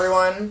 flashed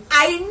everyone.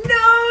 I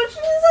know!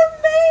 She was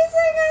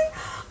amazing!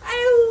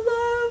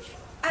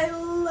 I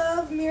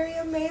love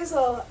Miriam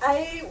Maisel.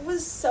 I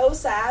was so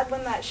sad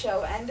when that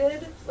show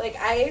ended. Like,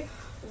 I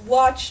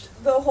watched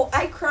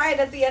I cried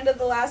at the end of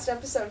the last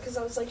episode because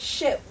I was like,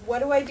 shit, what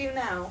do I do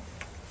now?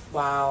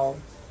 Wow.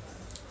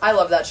 I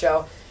love that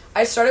show.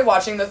 I started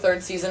watching the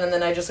 3rd season, and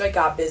then I just, like,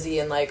 got busy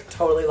and, like,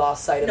 totally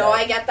lost sight of it. No,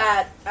 I get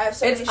that. I have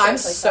so many shows I'm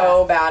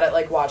so bad at,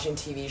 like, watching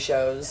TV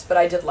shows, but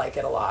I did like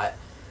it a lot.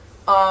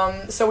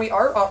 So we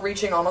are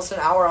reaching almost an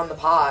hour on the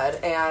pod,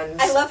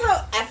 and I love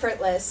how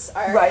effortless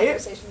our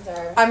conversations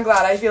are. I'm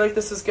glad. I feel like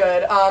this was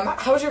good.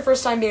 How was your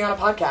first time being on a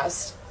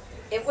podcast?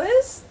 It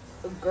was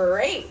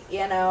great,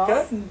 you know.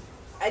 Good.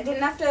 I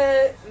didn't have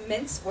to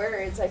mince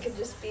words. I could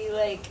just be,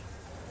 like,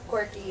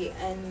 quirky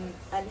and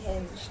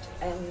unhinged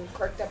and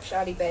quirked up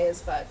shoddy bay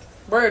as fuck.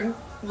 Word.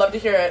 Love to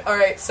hear it.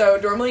 Alright, so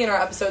normally in our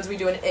episodes we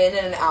do an in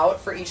and an out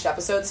for each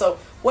episode, so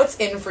what's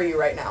in for you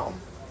right now?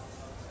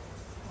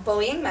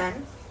 Bullying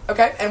men.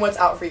 Okay, and what's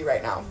out for you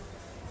right now?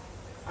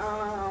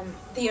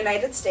 The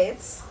United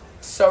States.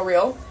 So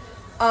real.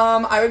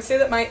 I would say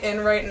that my in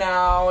right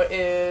now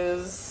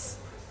is...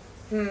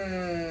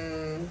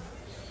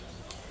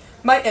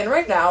 My in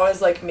right now is,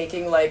 like,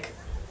 making, like,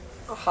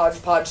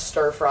 hodgepodge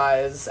stir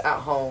fries at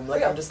home.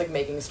 Like, I'm just, like,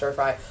 making stir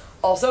fry.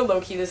 Also,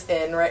 low-key,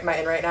 my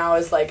in right now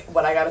is, like,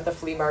 what I got at the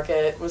flea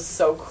market was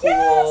so cool.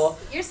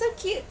 Yes! You're so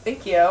cute.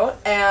 Thank you.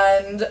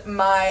 And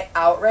my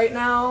out right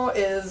now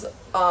is,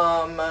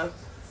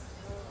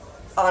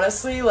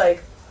 honestly,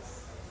 like,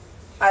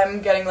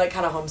 I'm getting, like,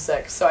 kind of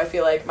homesick. So I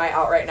feel like my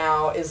out right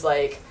now is,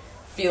 like,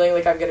 feeling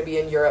like I'm gonna be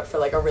in Europe for,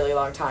 like, a really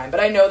long time. But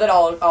I know that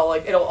I'll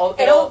like, it'll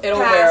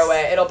wear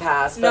away. It'll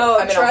pass. But no,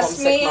 I'm in trust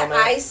a homesick me, moment.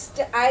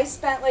 I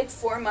spent, like,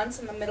 4 months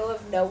in the middle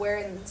of nowhere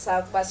in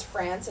southwest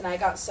France, and I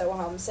got so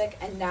homesick,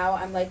 and now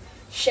I'm like,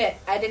 shit,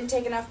 I didn't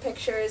take enough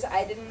pictures,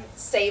 I didn't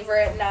savor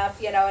it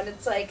enough, you know, and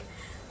it's, like,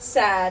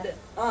 sad.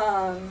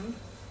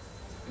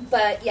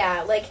 But,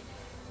 yeah, like,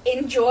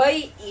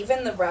 enjoy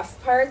even the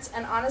rough parts,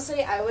 and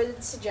honestly, I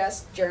would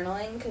suggest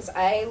journaling, because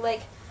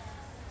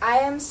I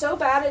am so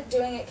bad at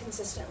doing it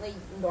consistently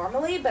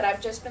normally, but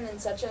I've just been in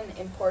such an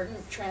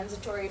important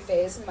transitory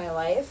phase in my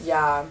life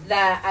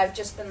that I've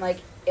just been like,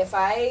 if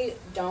I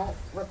don't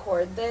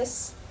record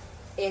this,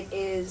 it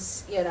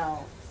is, you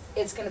know,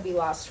 it's going to be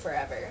lost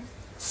forever.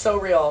 So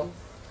real.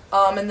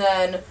 And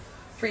then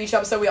for each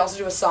episode, we also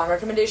do a song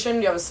recommendation.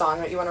 Do you have a song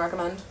that you want to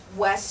recommend?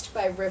 West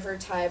by River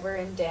Tiber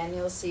and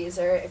Daniel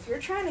Caesar. If you're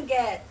trying to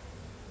get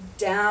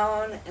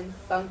down and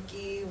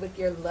funky with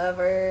your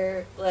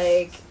lover,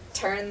 like,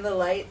 turn the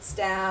lights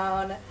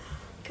down,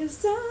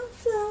 'cause I'm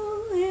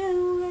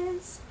flowing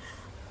west.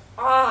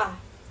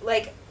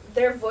 Like,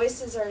 their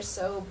voices are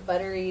so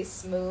buttery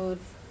smooth.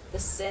 The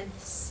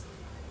synths,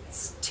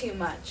 it's too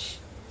much.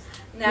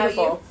 Now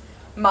Beautiful.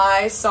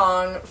 My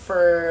song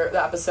for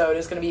the episode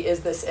is going to be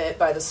Is This It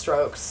by The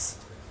Strokes.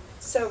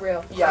 So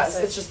real. Yes,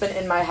 Classic. it's just been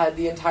in my head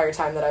the entire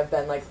time that I've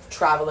been, like,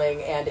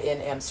 traveling and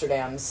in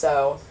Amsterdam.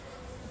 So,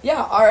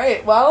 yeah,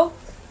 alright, well,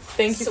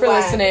 thank you for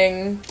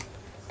listening.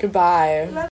 Goodbye.